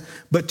said that,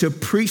 but to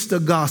preach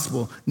the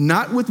gospel,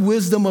 not with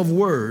wisdom of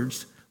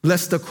words,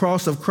 lest the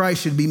cross of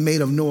Christ should be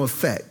made of no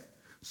effect.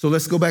 So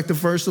let's go back to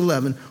verse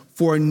 11.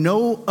 For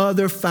no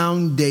other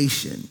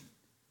foundation.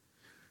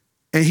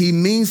 And he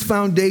means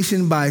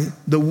foundation by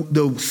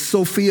the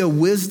Sophia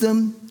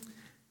wisdom.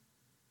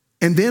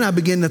 And then I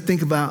began to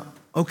think about,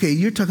 okay,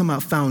 you're talking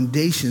about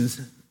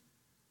foundations.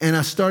 And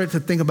I started to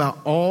think about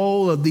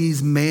all of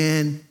these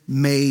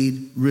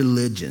man-made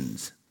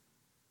religions.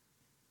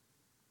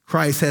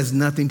 Christ has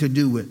nothing to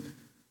do with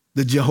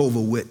the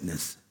Jehovah's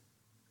Witness.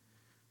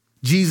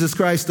 Jesus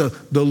Christ,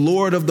 the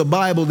Lord of the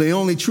Bible, the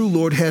only true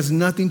Lord, has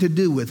nothing to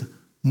do with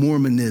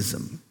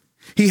Mormonism.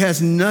 He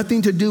has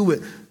nothing to do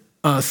with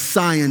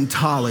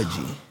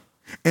Scientology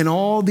and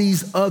all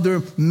these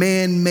other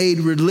man-made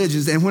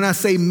religions. And when I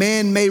say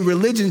man-made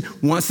religion,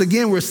 once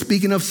again, we're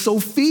speaking of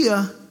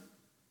Sophia,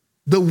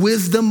 the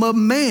wisdom of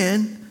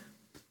man.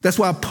 That's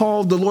why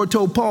the Lord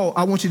told Paul,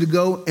 I want you to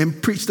go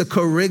and preach the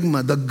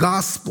kerygma, the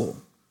gospel.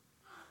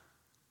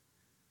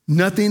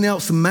 Nothing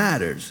else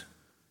matters.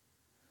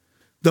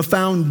 The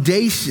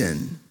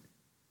foundation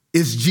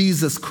is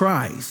Jesus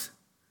Christ.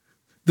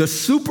 The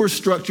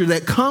superstructure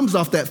that comes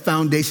off that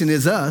foundation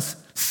is us,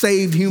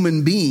 saved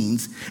human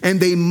beings, and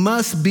they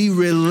must be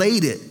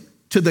related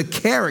to the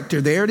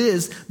character. There it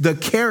is, the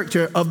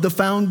character of the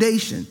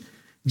foundation,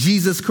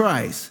 Jesus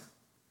Christ.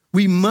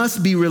 We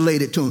must be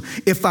related to him.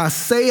 If I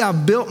say I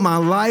built my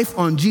life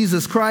on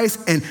Jesus Christ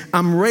and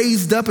I'm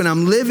raised up and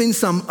I'm living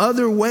some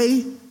other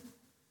way,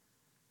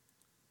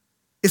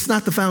 it's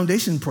not the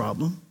foundation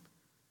problem.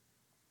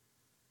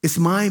 It's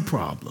my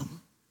problem.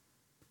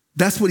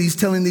 That's what he's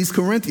telling these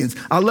Corinthians.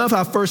 I love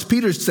how 1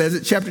 Peter says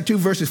it, chapter 2,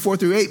 verses 4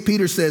 through 8.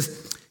 Peter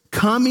says,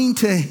 coming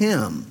to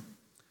him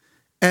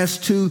as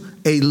to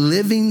a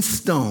living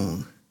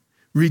stone,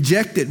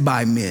 rejected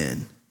by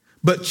men,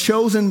 but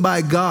chosen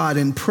by God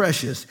and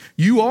precious.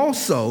 You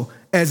also,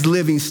 as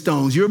living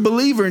stones, you're a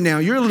believer now,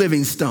 you're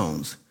living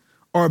stones,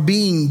 are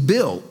being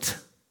built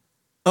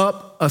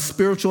up a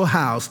spiritual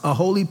house, a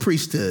holy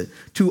priesthood,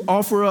 to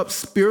offer up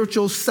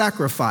spiritual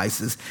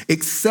sacrifices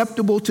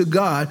acceptable to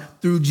God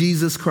through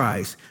Jesus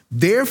Christ.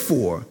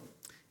 Therefore,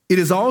 it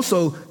is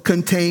also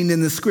contained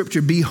in the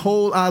scripture,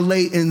 behold, I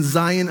lay in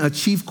Zion a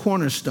chief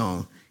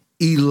cornerstone,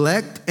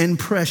 elect and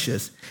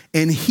precious,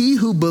 and he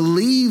who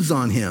believes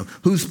on him,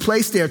 who's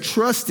placed their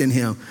trust in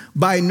him,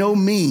 by no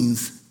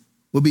means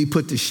will be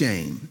put to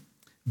shame.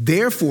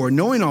 Therefore,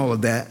 knowing all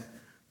of that,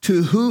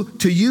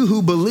 to you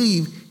who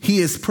believe,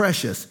 he is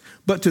precious.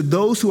 But to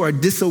those who are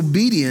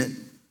disobedient,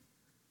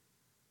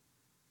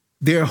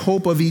 their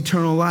hope of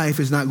eternal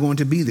life is not going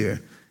to be there.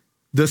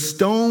 The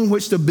stone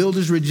which the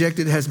builders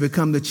rejected has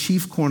become the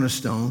chief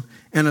cornerstone,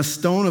 and a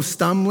stone of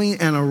stumbling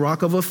and a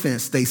rock of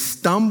offense. They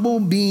stumble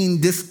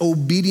being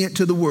disobedient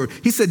to the word.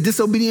 He said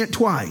disobedient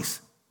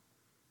twice.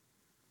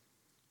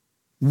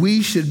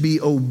 We should be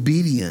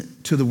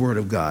obedient to the word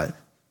of God.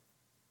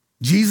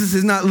 Jesus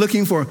is not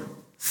looking for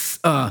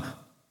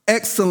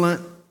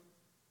excellent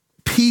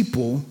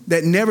people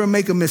that never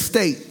make a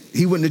mistake.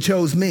 He wouldn't have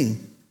chose me.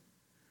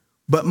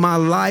 But my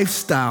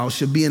lifestyle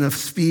should be in a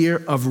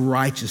sphere of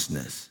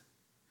righteousness.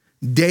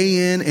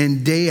 Day in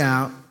and day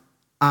out,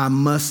 I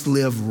must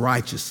live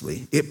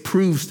righteously. It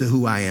proves to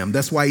who I am.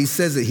 That's why he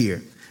says it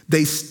here.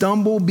 They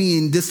stumble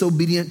being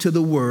disobedient to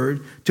the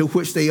word to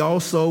which they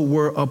also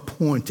were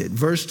appointed.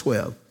 Verse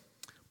 12,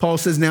 Paul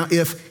says, now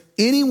if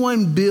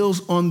anyone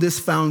builds on this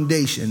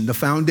foundation, the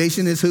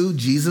foundation is who?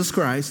 Jesus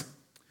Christ.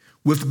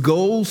 With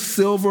gold,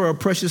 silver, or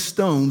precious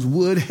stones,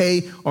 wood,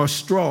 hay, or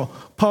straw.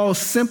 Paul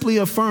simply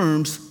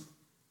affirms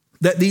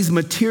that these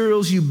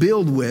materials you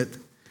build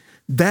with,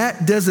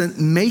 that doesn't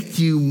make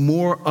you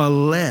more or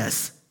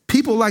less.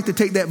 People like to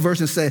take that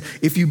verse and say,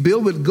 if you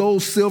build with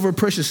gold, silver,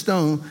 precious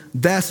stone,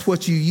 that's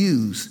what you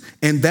use.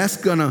 And that's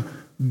going to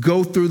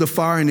go through the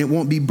fire and it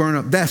won't be burned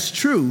up. That's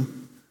true.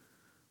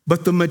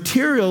 But the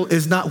material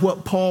is not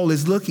what Paul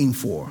is looking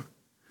for.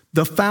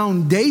 The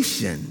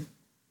foundation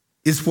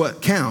is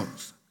what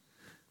counts.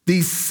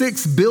 These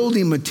 6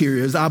 building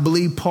materials, I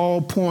believe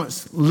Paul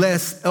points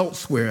less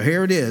elsewhere.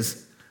 Here it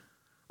is.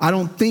 I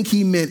don't think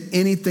he meant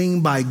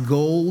anything by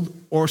gold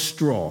or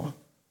straw.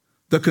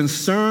 The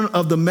concern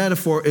of the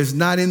metaphor is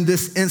not in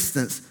this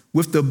instance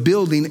with the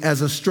building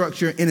as a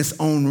structure in its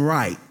own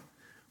right,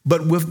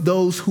 but with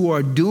those who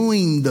are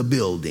doing the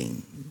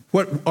building.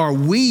 What are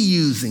we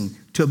using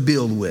to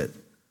build with?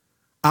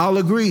 I'll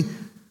agree.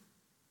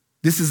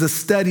 This is a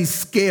steady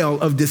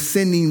scale of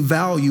descending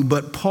value,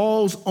 but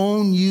Paul's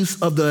own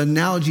use of the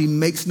analogy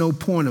makes no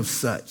point of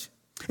such.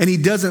 And he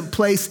doesn't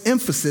place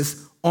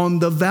emphasis on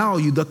the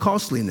value, the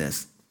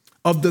costliness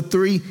of the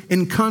three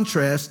in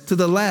contrast to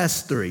the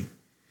last three.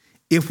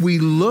 If we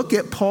look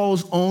at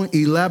Paul's own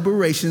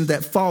elaborations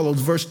that follows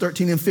verse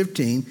 13 and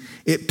 15,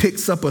 it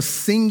picks up a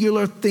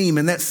singular theme,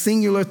 and that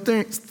singular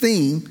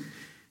theme,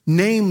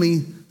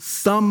 namely,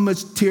 some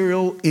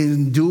material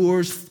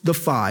endures the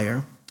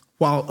fire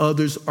while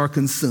others are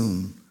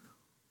consumed.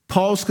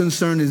 Paul's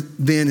concern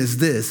is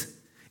this,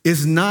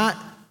 is not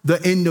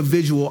the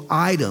individual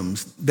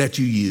items that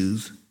you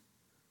use,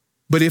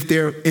 but if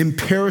they're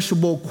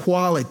imperishable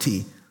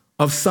quality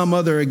of some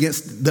other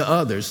against the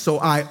others. So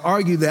I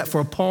argue that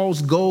for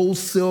Paul's gold,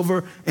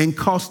 silver, and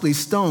costly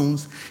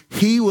stones,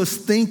 he was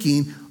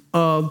thinking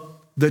of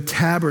the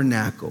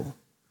tabernacle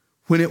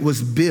when it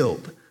was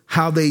built,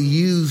 how they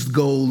used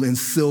gold and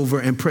silver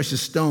and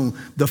precious stone,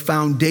 the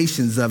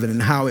foundations of it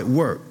and how it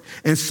worked.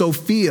 And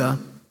Sophia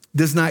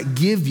does not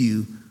give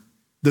you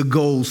the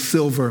gold,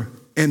 silver,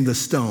 and the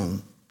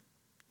stone.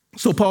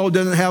 So Paul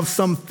doesn't have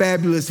some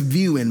fabulous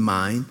view in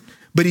mind,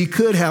 but he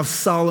could have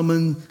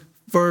Solomon's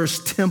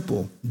first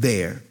temple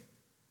there.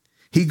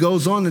 He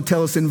goes on to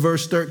tell us in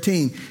verse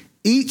 13,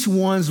 each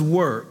one's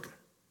work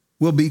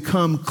will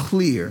become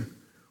clear,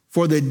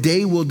 for the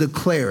day will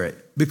declare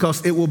it,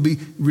 because it will be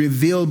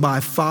revealed by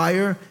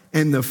fire,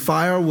 and the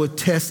fire will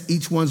test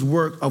each one's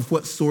work of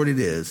what sort it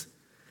is.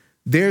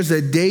 There's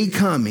a day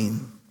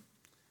coming.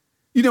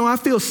 You know, I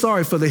feel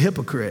sorry for the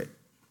hypocrite,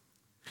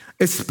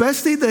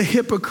 especially the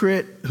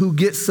hypocrite who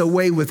gets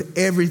away with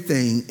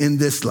everything in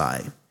this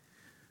life.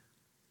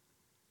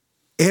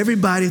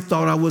 Everybody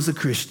thought I was a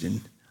Christian.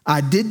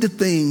 I did the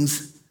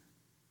things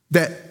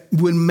that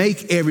would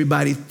make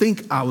everybody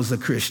think I was a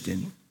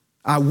Christian.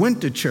 I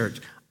went to church.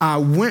 I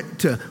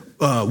went to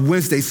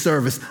Wednesday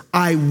service.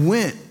 I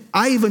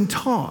even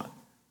taught.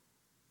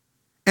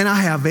 And I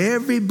have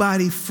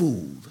everybody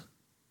fooled.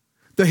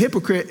 The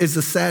hypocrite is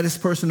the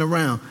saddest person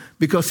around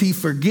because he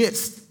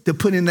forgets to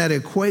put in that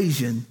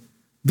equation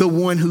the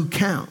one who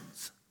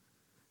counts,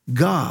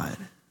 God.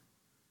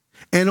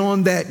 And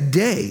on that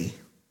day,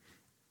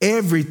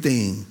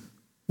 everything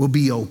will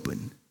be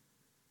open.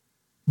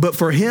 But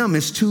for him,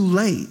 it's too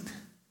late.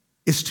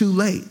 It's too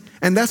late.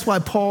 And that's why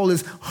Paul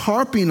is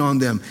harping on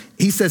them.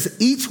 He says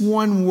each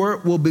one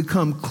work will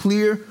become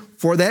clear,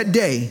 for that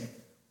day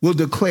will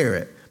declare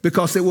it,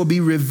 because it will be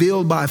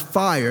revealed by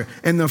fire,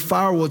 and the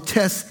fire will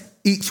test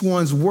each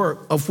one's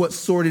work of what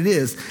sort it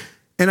is.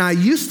 And I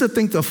used to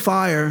think the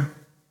fire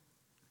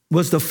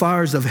was the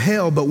fires of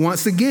hell, but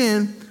once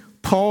again,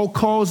 Paul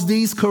calls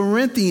these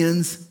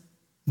Corinthians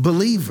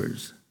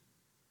believers.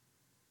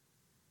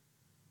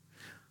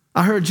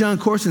 I heard John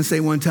Corson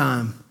say one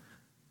time,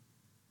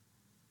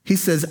 he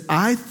says,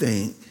 I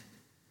think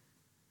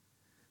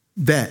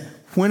that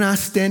when I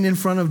stand in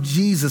front of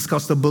Jesus,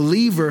 because the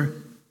believer,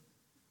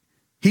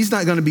 he's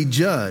not going to be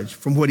judged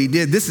from what he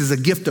did. This is a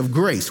gift of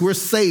grace. We're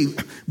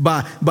saved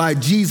by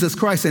Jesus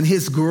Christ and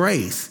his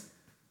grace.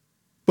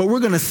 But we're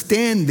going to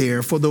stand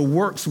there for the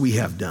works we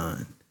have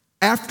done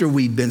after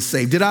we've been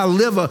saved. Did I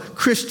live a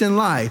Christian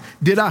life?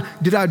 Did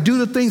I do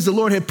the things the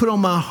Lord had put on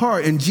my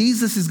heart? And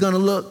Jesus is going to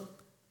look.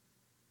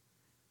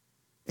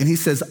 And he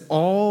says,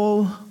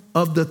 all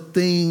of the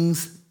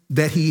things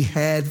that he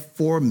had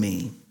for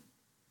me,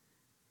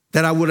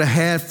 that I would have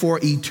had for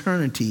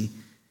eternity,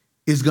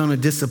 is going to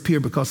disappear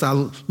because I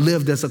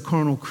lived as a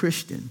carnal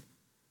Christian.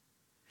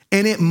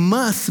 And it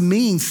must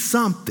mean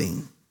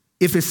something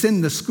if it's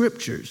in the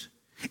scriptures.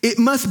 It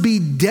must be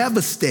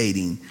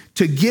devastating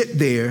to get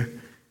there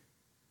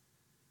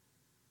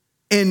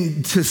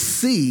and to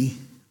see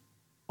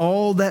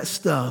all that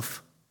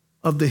stuff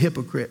of the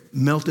hypocrite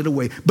melted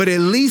away. But at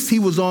least he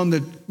was on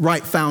the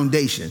right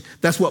foundation.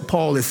 That's what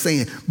Paul is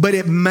saying. But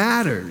it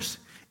matters.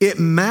 It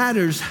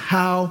matters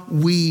how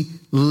we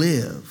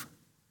live.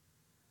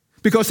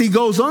 Because he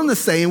goes on to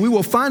say, and we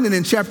will find it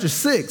in chapter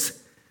 6,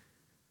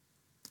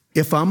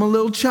 if I'm a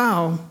little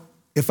child,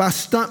 if I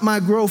stunt my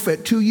growth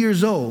at 2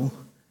 years old,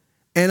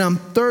 and I'm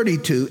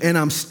 32, and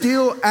I'm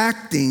still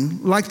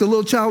acting like the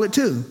little child at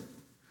 2,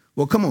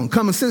 well, come on,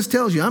 common sense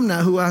tells you I'm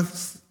not who I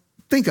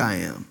think I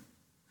am.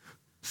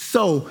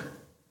 So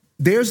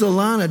there's a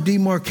line of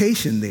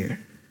demarcation there.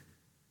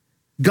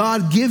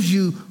 God gives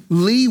you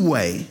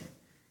leeway.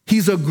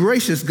 He's a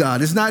gracious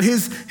God. It's not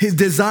his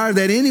desire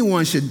that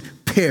anyone should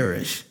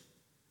perish.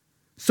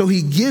 So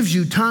he gives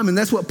you time, and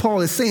that's what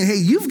Paul is saying. Hey,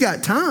 you've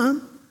got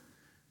time.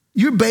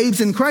 You're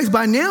babes in Christ.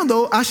 By now,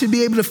 though, I should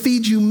be able to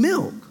feed you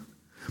milk.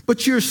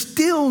 But you're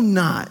still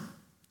not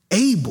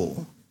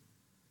able.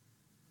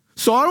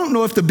 So I don't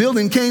know if the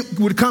building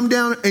would come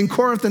down in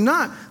Corinth or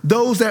not.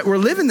 Those that were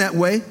living that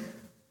way,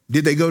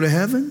 did they go to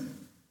heaven?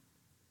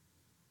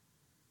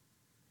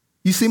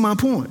 You see my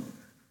point?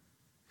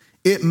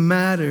 It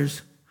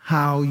matters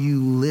how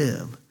you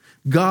live.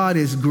 God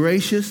is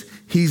gracious.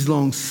 He's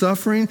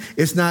long-suffering.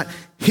 It's not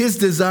his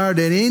desire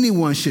that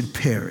anyone should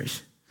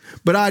perish.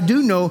 But I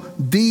do know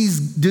these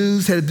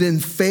dudes have been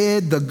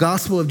fed the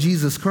gospel of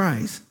Jesus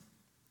Christ.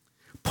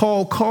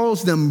 Paul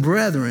calls them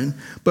brethren,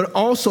 but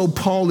also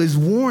Paul is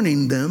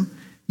warning them,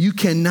 you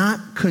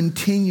cannot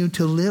continue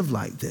to live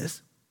like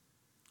this.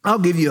 I'll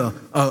give you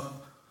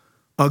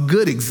a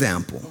good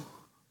example.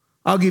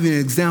 I'll give you an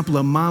example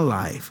of my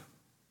life.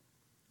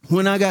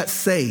 When I got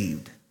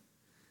saved,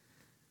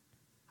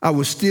 I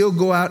would still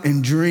go out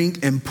and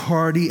drink and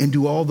party and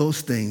do all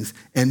those things.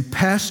 And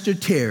Pastor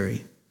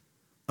Terry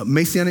of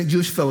Messianic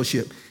Jewish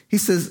Fellowship, he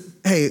says,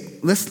 hey,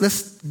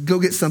 let's go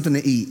get something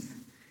to eat.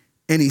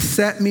 And he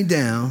sat me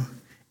down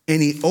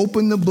and he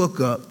opened the book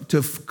up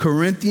to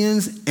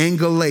Corinthians and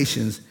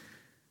Galatians.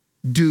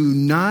 Do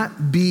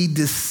not be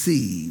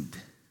deceived.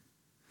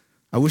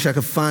 I wish I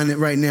could find it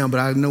right now, but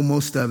I know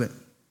most of it.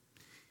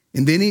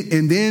 And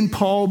then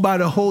Paul, by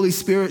the Holy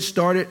Spirit,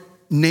 started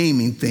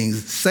naming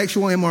things: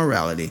 sexual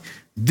immorality,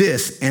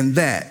 this and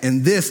that,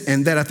 and this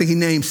and that. I think he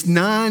names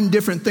 9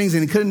 different things,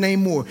 and he couldn't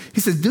name more.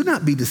 He says, do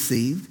not be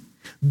deceived.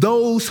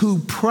 Those who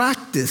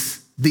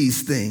practice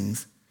these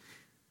things,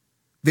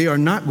 they are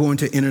not going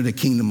to enter the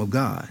kingdom of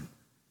God.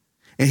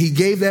 And he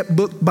gave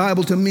that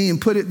Bible to me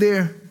and put it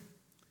there.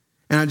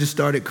 And I just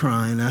started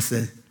crying. I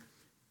said,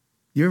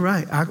 you're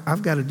right.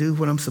 I've got to do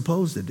what I'm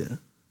supposed to do.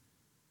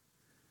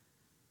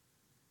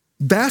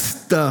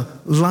 That's the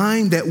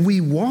line that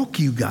we walk,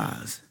 you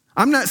guys.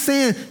 I'm not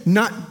saying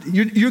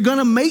you're going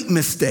to make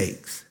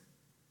mistakes.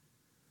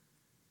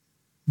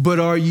 But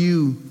are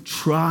you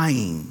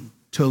trying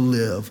to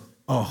live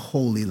a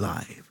holy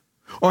life?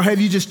 Or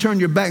have you just turned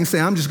your back and say,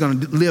 I'm just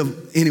going to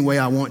live any way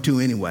I want to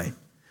anyway?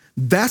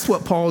 That's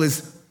what Paul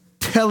is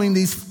telling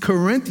these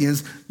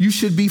Corinthians you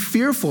should be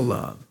fearful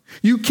of.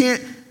 You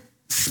can't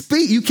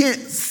speak.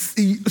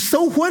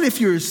 So what if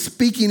you're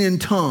speaking in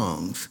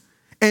tongues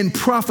and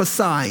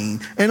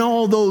prophesying and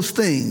all those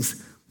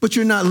things, but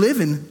you're not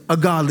living a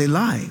godly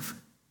life?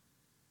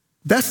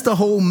 That's the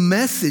whole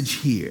message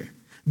here.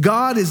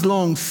 God is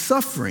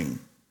long-suffering.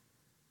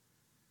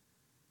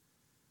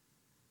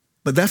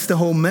 But that's the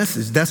whole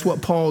message. That's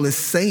what Paul is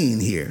saying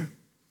here.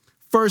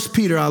 1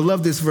 Peter, I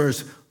love this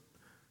verse,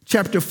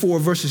 chapter 4,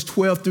 verses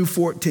 12 through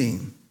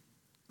 14.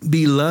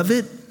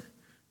 Beloved,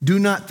 do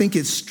not think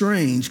it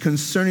strange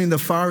concerning the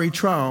fiery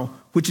trial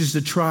which is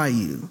to try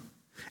you,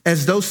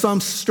 as though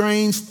some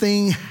strange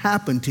thing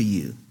happened to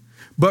you.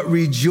 But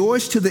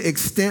rejoice to the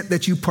extent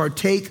that you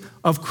partake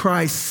of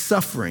Christ's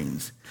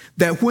sufferings,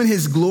 that when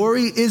his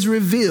glory is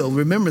revealed,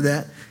 remember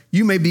that,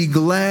 you may be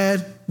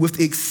glad with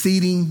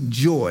exceeding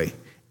joy.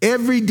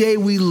 Every day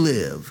we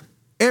live,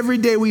 every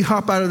day we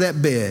hop out of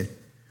that bed,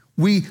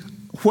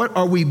 what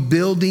are we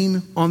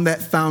building on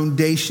that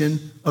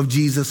foundation of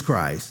Jesus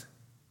Christ?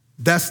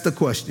 That's the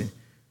question.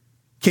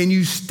 Can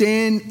you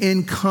stand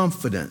in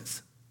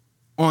confidence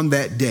on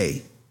that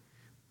day?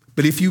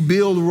 But if you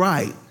build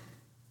right,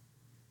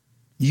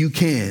 you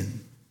can.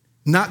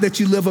 Not that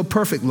you live a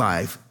perfect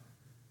life.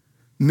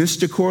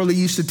 Mr. Corley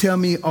used to tell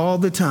me all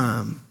the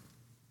time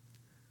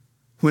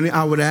when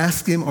I would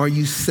ask him, are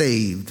you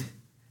saved?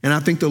 And I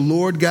think the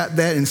Lord got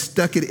that and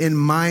stuck it in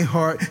my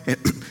heart.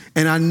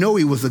 And I know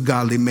he was a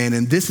godly man.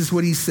 And this is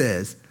what he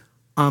says: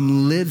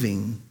 I'm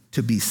living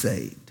to be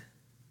saved.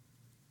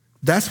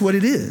 That's what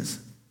it is.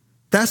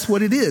 That's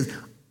what it is.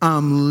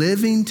 I'm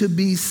living to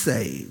be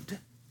saved.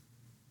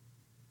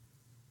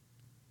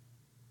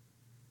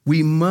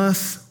 We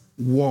must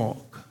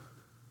walk.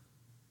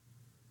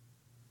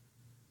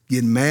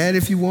 Get mad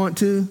if you want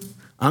to.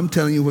 I'm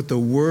telling you what the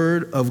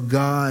Word of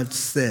God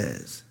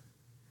says.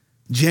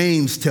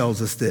 James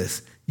tells us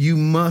this. You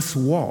must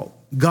walk.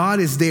 God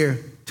is there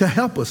to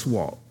help us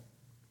walk.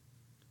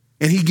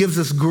 And he gives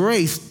us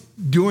grace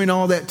during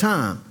all that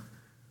time.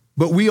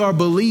 But we are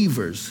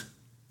believers.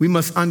 We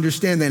must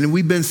understand that. And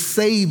we've been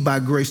saved by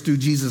grace through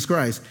Jesus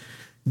Christ.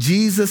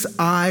 Jesus'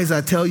 eyes, I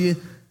tell you,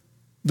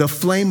 the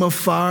flame of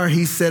fire,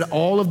 he said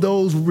all of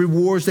those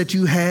rewards that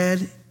you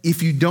had,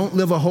 if you don't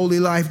live a holy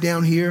life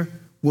down here,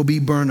 will be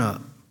burned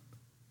up.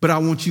 But I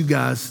want you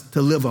guys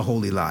to live a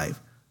holy life.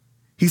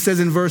 He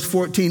says in verse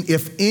 14,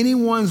 if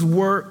anyone's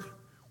work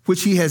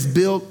which he has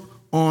built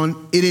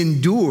on it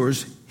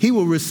endures, he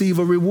will receive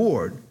a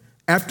reward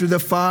after the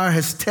fire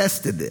has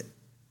tested it.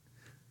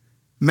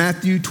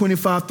 Matthew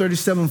 25,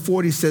 37,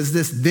 40 says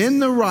this, then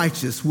the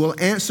righteous will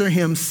answer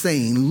him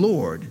saying,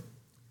 Lord,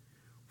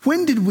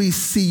 when did we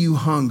see you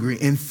hungry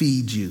and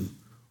feed you,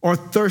 or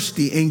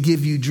thirsty and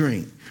give you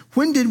drink?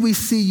 When did we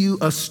see you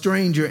a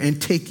stranger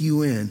and take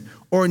you in,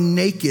 or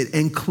naked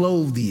and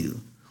clothe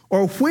you?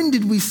 Or when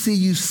did we see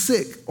you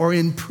sick or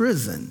in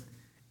prison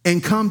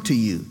and come to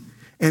you?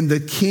 And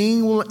the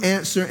king will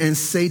answer and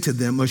say to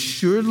them,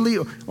 assuredly,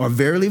 or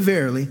verily,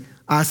 verily,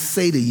 I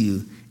say to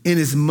you,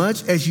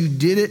 inasmuch as you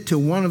did it to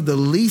one of the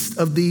least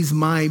of these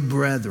my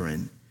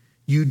brethren,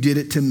 you did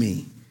it to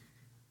me.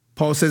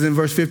 Paul says in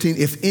verse 15,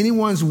 if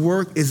anyone's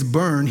work is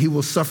burned, he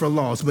will suffer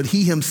loss, but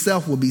he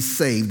himself will be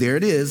saved. There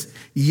it is.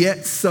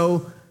 Yet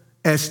so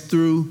as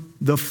through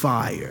the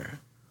fire.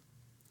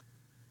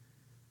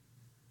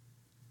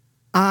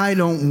 I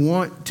don't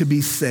want to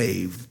be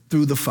saved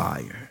through the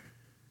fire.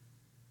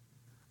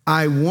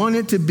 I want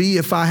it to be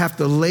if I have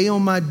to lay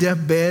on my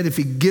deathbed, if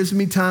he gives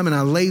me time and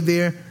I lay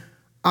there,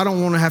 I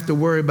don't want to have to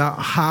worry about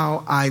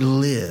how I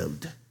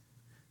lived.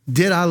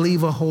 Did I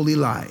live a holy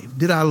life?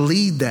 Did I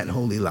lead that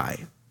holy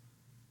life?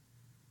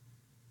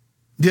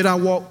 Did I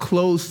walk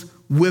close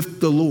with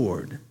the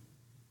Lord?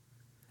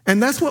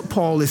 And that's what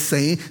Paul is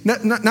saying.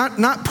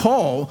 Not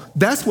Paul.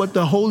 That's what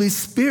the Holy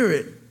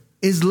Spirit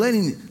is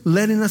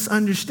letting us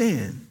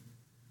understand.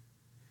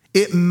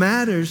 It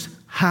matters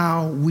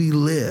how we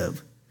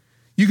live.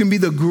 You can be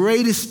the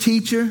greatest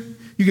teacher.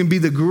 You can be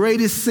the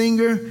greatest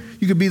singer.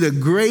 You can be the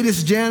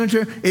greatest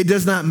janitor. It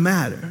does not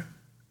matter.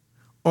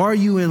 Are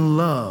you in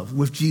love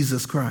with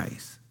Jesus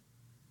Christ?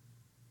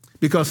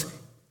 Because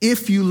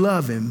if you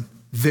love him,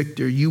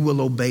 Victor, you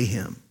will obey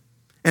him.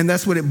 And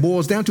that's what it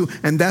boils down to.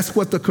 And that's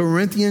what the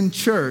Corinthian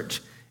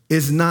church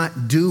is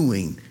not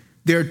doing.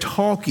 They're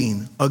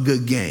talking a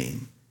good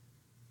game,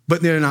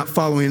 but they're not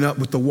following up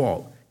with the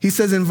walk. He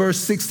says in verse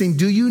 16,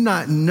 do you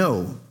not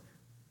know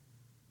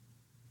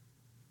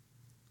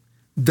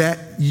that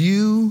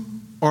you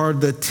are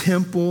the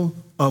temple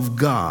of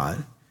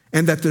God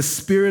and that the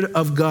Spirit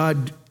of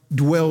God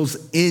dwells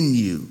in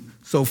you?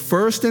 So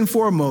first and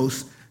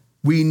foremost,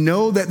 we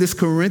know that this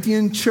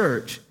Corinthian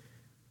church,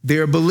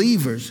 they're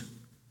believers,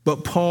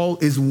 but Paul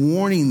is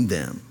warning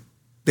them.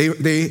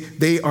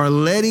 They are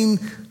letting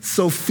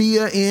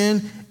Sophia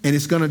in, and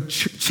it's going to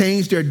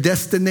change their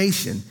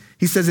destination.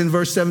 He says in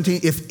verse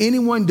 17, if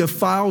anyone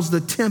defiles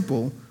the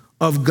temple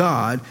of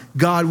God,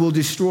 God will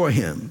destroy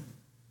him.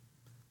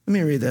 Let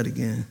me read that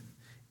again.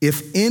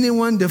 If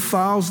anyone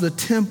defiles the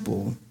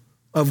temple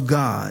of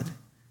God,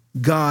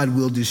 God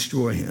will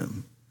destroy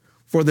him.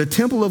 For the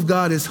temple of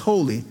God is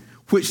holy,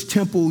 which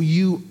temple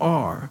you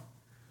are.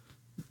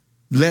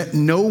 Let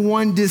no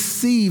one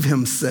deceive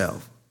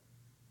himself.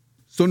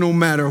 So no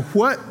matter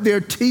what they're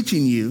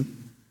teaching you,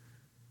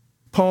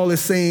 Paul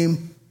is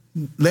saying,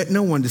 let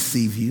no one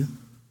deceive you.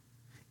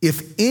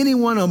 If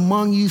anyone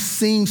among you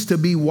seems to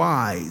be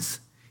wise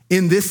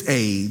in this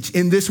age,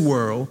 in this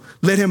world,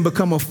 let him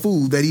become a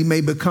fool that he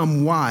may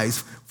become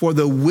wise. For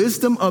the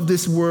wisdom of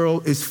this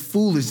world is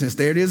foolishness.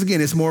 There it is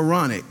again. It's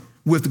moronic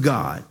with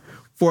God.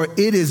 For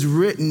it is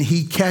written,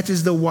 he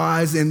catches the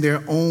wise in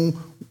their own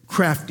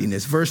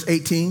craftiness. Verse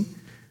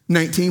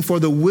 19, for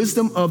the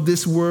wisdom of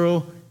this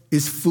world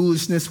is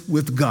foolishness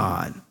with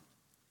God.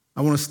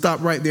 I want to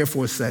stop right there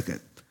for a second.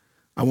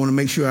 I want to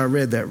make sure I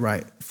read that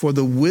right. For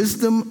the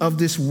wisdom of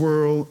this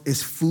world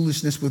is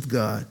foolishness with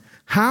God.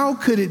 How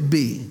could it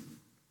be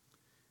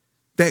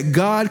that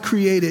God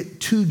created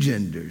two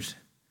genders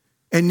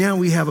and now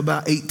we have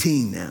about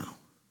 18 now?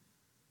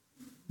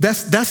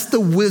 That's the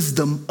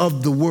wisdom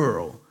of the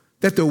world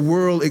that the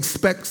world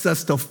expects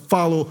us to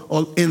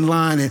follow in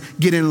line and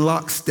get in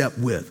lockstep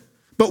with.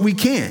 But we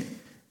can't.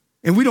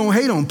 And we don't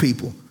hate on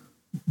people,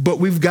 but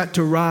we've got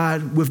to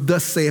ride with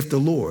thus saith the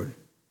Lord.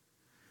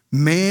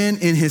 Man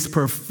in his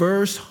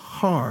perverse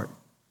heart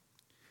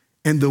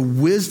and the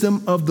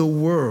wisdom of the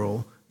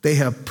world, they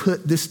have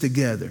put this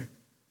together.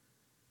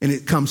 And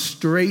it comes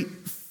straight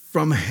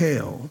from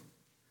hell.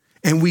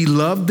 And we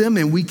love them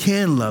and we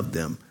can love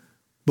them,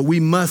 but we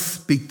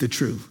must speak the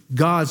truth.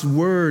 God's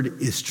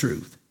word is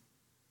truth.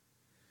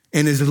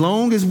 And as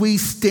long as we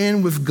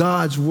stand with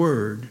God's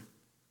word,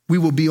 we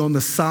will be on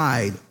the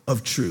side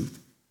of truth.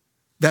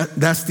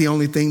 That's the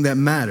only thing that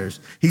matters.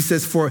 He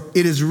says, for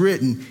it is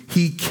written,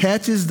 he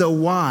catches the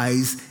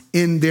wise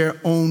in their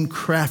own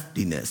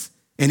craftiness,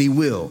 and he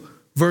will.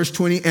 Verse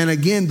 20, and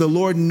again, the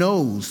Lord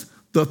knows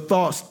the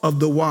thoughts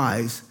of the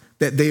wise,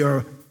 that they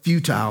are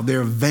futile,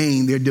 they're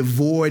vain, they're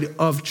devoid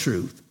of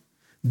truth.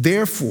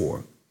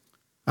 Therefore,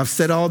 I've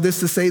said all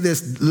this to say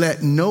this,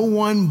 let no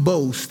one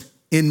boast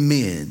in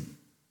men,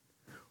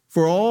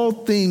 for all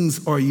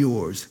things are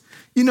yours.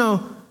 You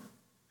know,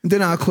 and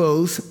then I'll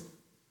close.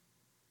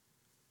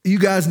 You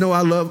guys know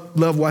I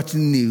love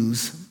watching the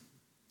news.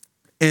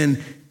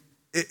 And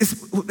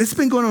it's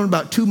been going on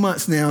about 2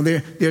 months now.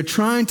 They're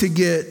trying to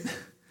get,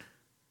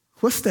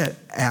 what's that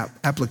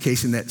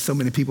application that so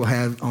many people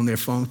have on their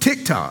phone?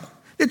 TikTok.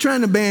 They're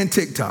trying to ban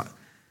TikTok.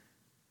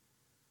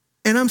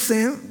 And I'm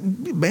saying,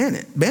 ban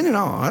it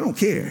all. I don't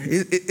care.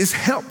 It's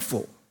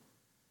helpful.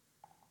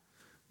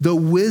 The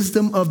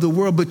wisdom of the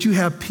world, but you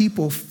have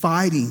people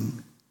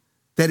fighting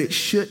that it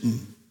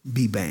shouldn't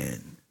be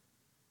banned.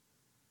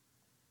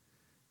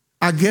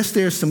 I guess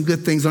there's some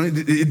good things on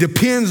it. It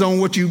depends on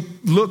what you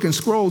look and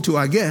scroll to,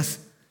 I guess.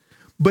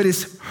 But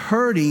it's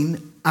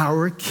hurting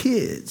our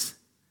kids.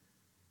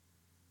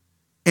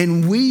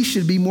 And we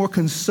should be more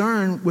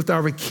concerned with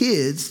our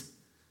kids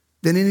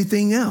than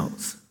anything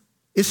else.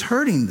 It's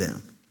hurting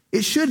them.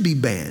 It should be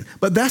banned.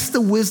 But that's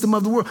the wisdom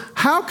of the world.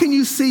 How can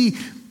you see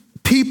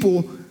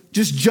people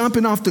just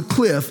jumping off the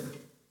cliff,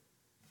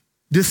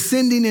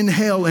 descending in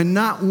hell, and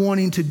not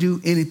wanting to do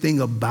anything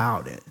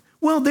about it?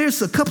 Well,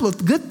 there's a couple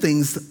of good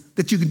things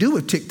that you can do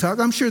with TikTok.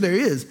 I'm sure there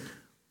is.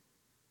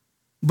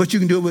 But you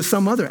can do it with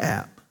some other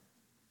app.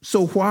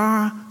 So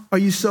why are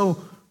you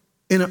so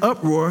in an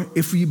uproar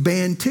if you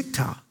ban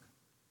TikTok?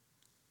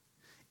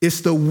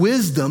 It's the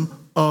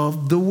wisdom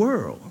of the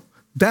world.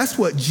 That's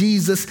what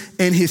Jesus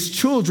and his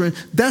children,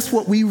 that's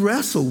what we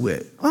wrestle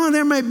with. Oh,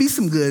 there might be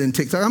some good in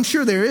TikTok. I'm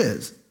sure there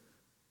is.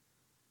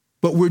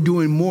 But we're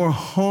doing more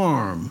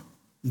harm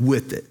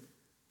with it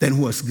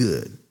than what's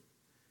good.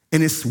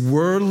 And it's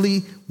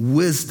worldly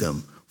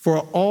wisdom. For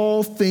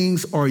all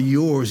things are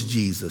yours,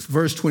 Jesus.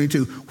 Verse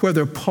 22,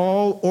 whether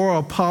Paul or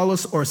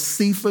Apollos or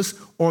Cephas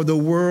or the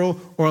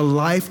world or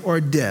life or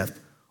death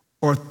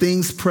or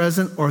things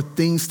present or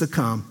things to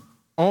come,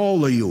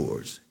 all are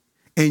yours.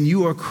 And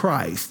you are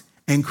Christ,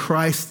 and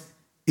Christ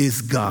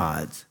is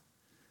God's.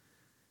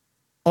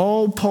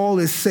 All Paul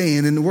is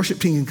saying, and the worship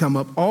team can come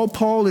up, all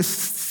Paul is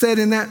said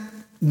in that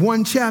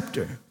one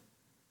chapter,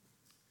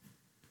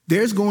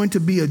 there's going to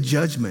be a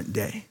judgment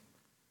day.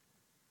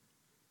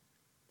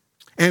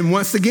 And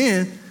once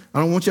again, I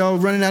don't want y'all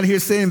running out of here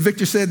saying,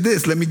 Victor said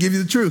this. Let me give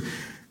you the truth.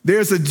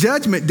 There's a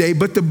judgment day,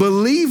 but the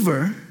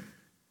believer,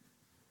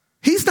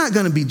 he's not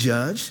going to be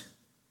judged.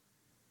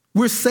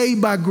 We're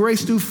saved by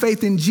grace through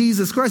faith in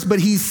Jesus Christ. But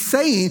he's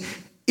saying,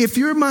 if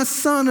you're my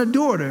son or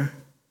daughter,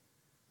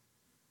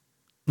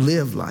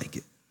 live like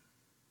it.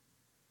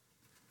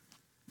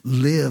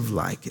 Live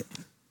like it.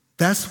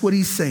 That's what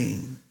he's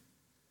saying.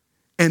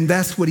 And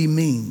that's what he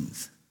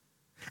means.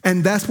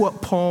 And that's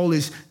what Paul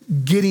is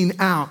getting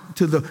out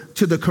to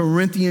the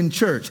Corinthian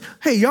church.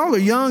 Hey, y'all are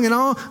young and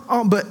all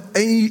but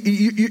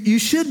you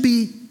should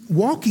be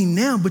walking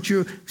now, but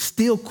you're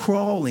still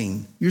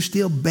crawling. You're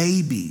still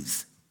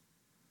babies.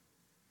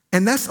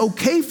 And that's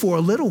okay for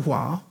a little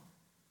while,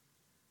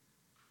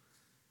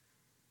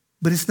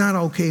 but it's not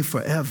okay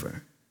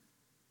forever.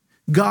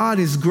 God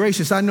is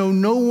gracious. I know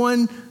no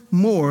one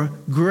more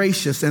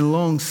gracious and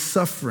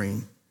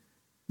long-suffering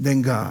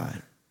than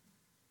God.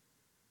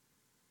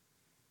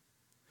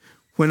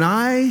 When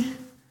I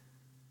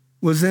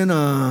was in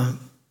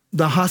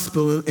the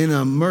hospital in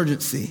an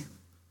emergency,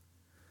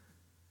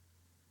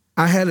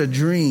 I had a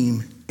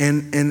dream,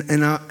 and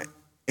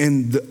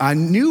I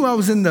knew I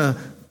was in the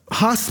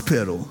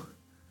hospital,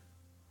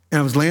 and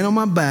I was laying on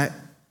my back,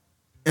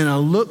 and I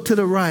looked to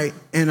the right,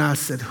 and I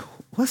said,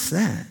 "What's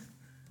that?"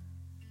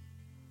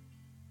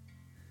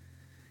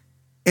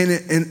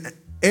 And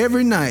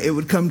every night it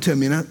would come to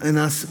me, and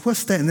I said,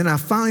 "What's that?" And then I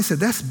finally said,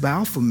 "That's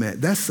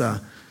Baphomet. That's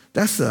a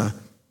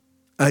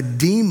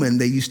demon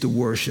they used to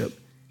worship."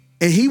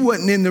 And he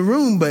wasn't in the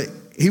room, but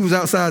he was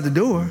outside the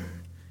door.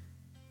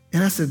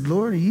 And I said,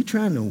 "Lord, are you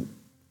telling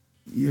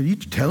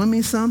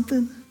me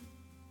something?"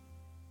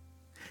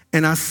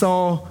 And I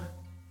saw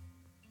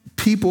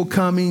people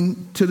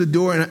coming to the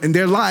door, and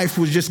their life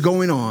was just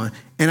going on.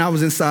 And I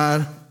was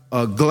inside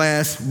a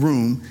glass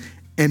room,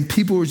 and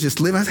people were just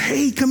living. I said,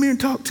 "Hey, come here and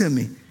talk to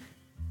me."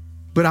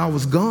 But I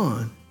was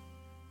gone,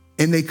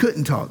 and they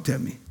couldn't talk to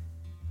me.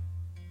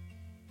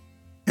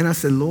 And I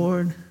said,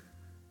 "Lord,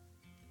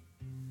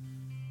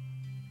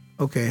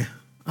 okay,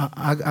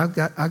 I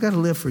got to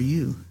live for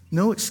you.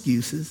 No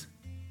excuses."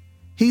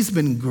 He's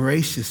been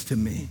gracious to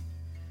me.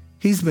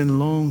 He's been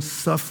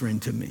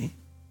long-suffering to me.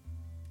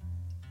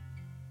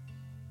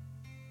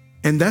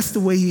 And that's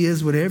the way he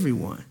is with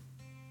everyone.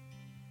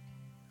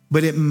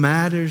 But it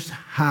matters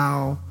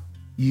how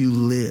you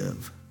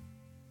live.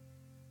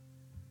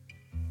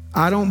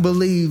 I don't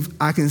believe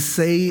I can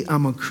say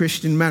I'm a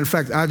Christian. Matter of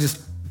fact, I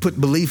just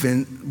put belief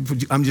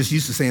in. I'm just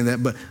used to saying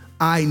that, but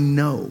I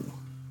know.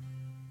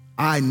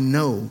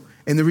 And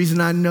the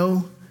reason I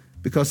know,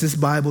 because this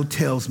Bible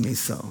tells me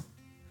so.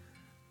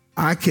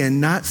 I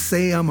cannot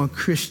say I'm a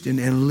Christian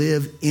and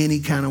live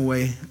any kind of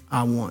way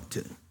I want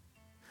to.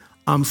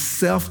 I'm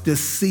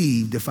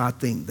self-deceived if I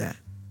think that.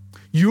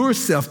 You're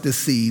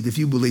self-deceived if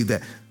you believe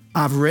that.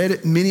 I've read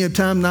it many a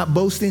time, not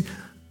boasting,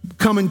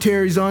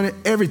 commentaries on it,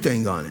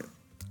 everything on it.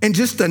 And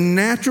just the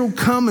natural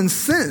common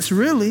sense,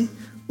 really,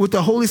 with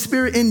the Holy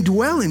Spirit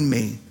indwelling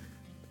me.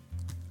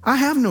 I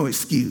have no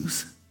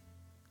excuse.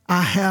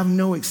 I have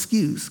no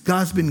excuse.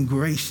 God's been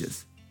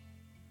gracious.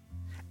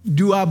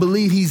 Do I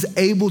believe he's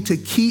able to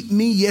keep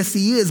me? Yes,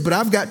 he is, but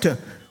I've got to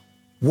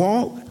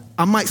walk.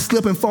 I might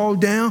slip and fall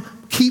down.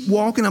 Keep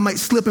walking. I might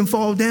slip and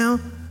fall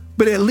down,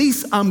 but at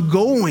least I'm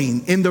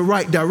going in the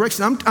right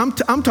direction.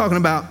 I'm talking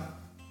about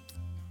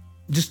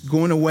just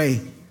going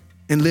away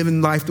and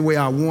living life the way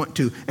I want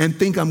to and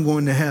think I'm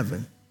going to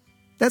heaven.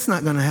 That's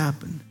not going to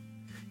happen.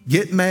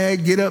 Get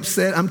mad, get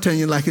upset. I'm telling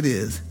you like it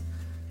is.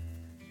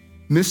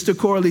 Mr.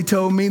 Corley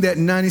told me, that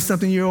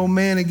 90-something-year-old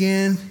man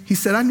again, he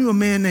said, I knew a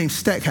man named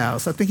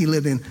Stackhouse. I think he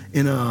lived in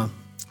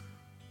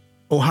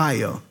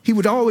Ohio. He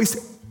would always,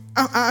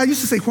 I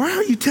used to say, why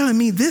are you telling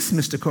me this,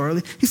 Mr.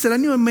 Corley? He said, I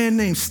knew a man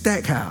named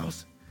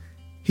Stackhouse.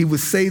 He would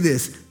say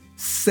this,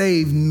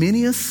 saved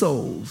many a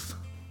souls,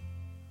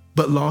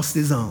 but lost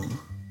his own.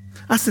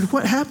 I said,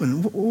 what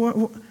happened?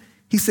 What?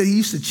 He said he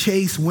used to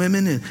chase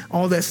women and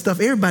all that stuff.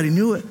 Everybody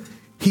knew it.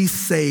 He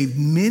saved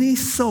many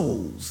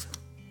souls,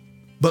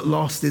 but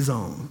lost his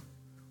own.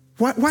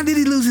 Why did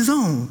he lose his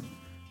own?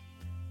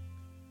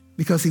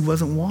 Because he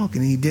wasn't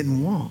walking and he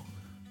didn't walk.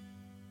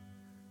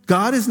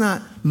 God is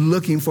not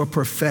looking for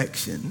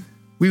perfection.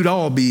 We would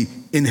all be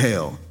in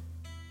hell.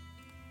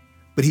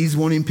 But he's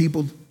wanting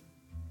people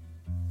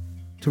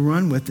to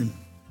run with him,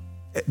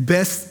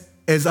 best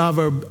as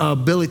our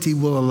ability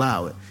will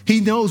allow it.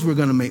 He knows we're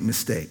going to make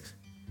mistakes.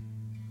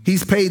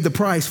 He's paid the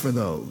price for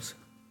those.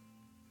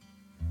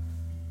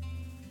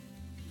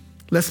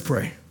 Let's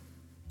pray.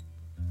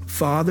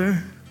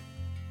 Father,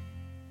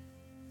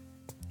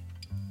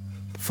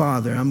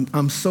 Father,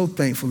 I'm so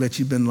thankful that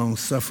you've been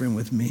long-suffering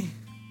with me.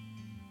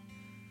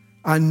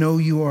 I know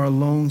you are a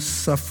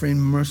long-suffering,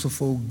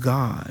 merciful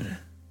God.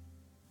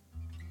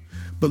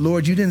 But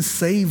Lord, you didn't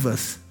save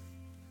us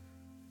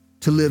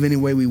to live any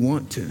way we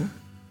want to.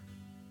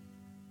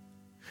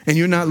 And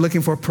you're not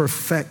looking for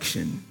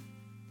perfection.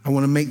 I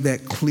want to make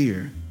that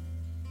clear.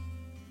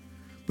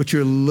 But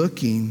you're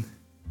looking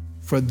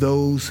for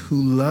those who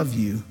love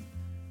you,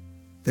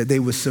 that they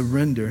would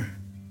surrender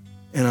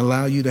and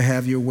allow you to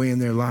have your way in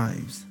their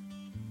lives.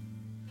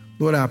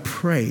 Lord, I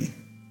pray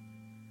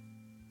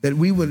that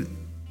we would,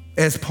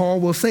 as Paul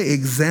will say,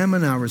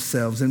 examine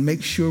ourselves and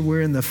make sure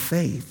we're in the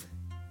faith.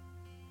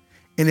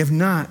 And if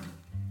not,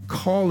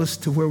 call us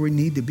to where we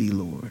need to be,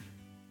 Lord.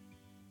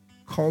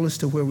 Call us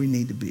to where we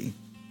need to be.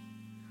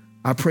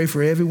 I pray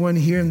for everyone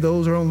here and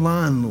those who are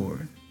online,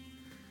 Lord,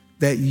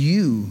 that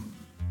you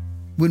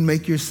would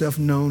make yourself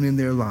known in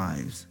their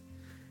lives.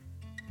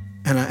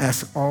 And I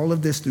ask all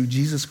of this through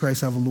Jesus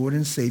Christ, our Lord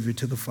and Savior,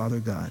 to the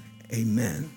Father God. Amen.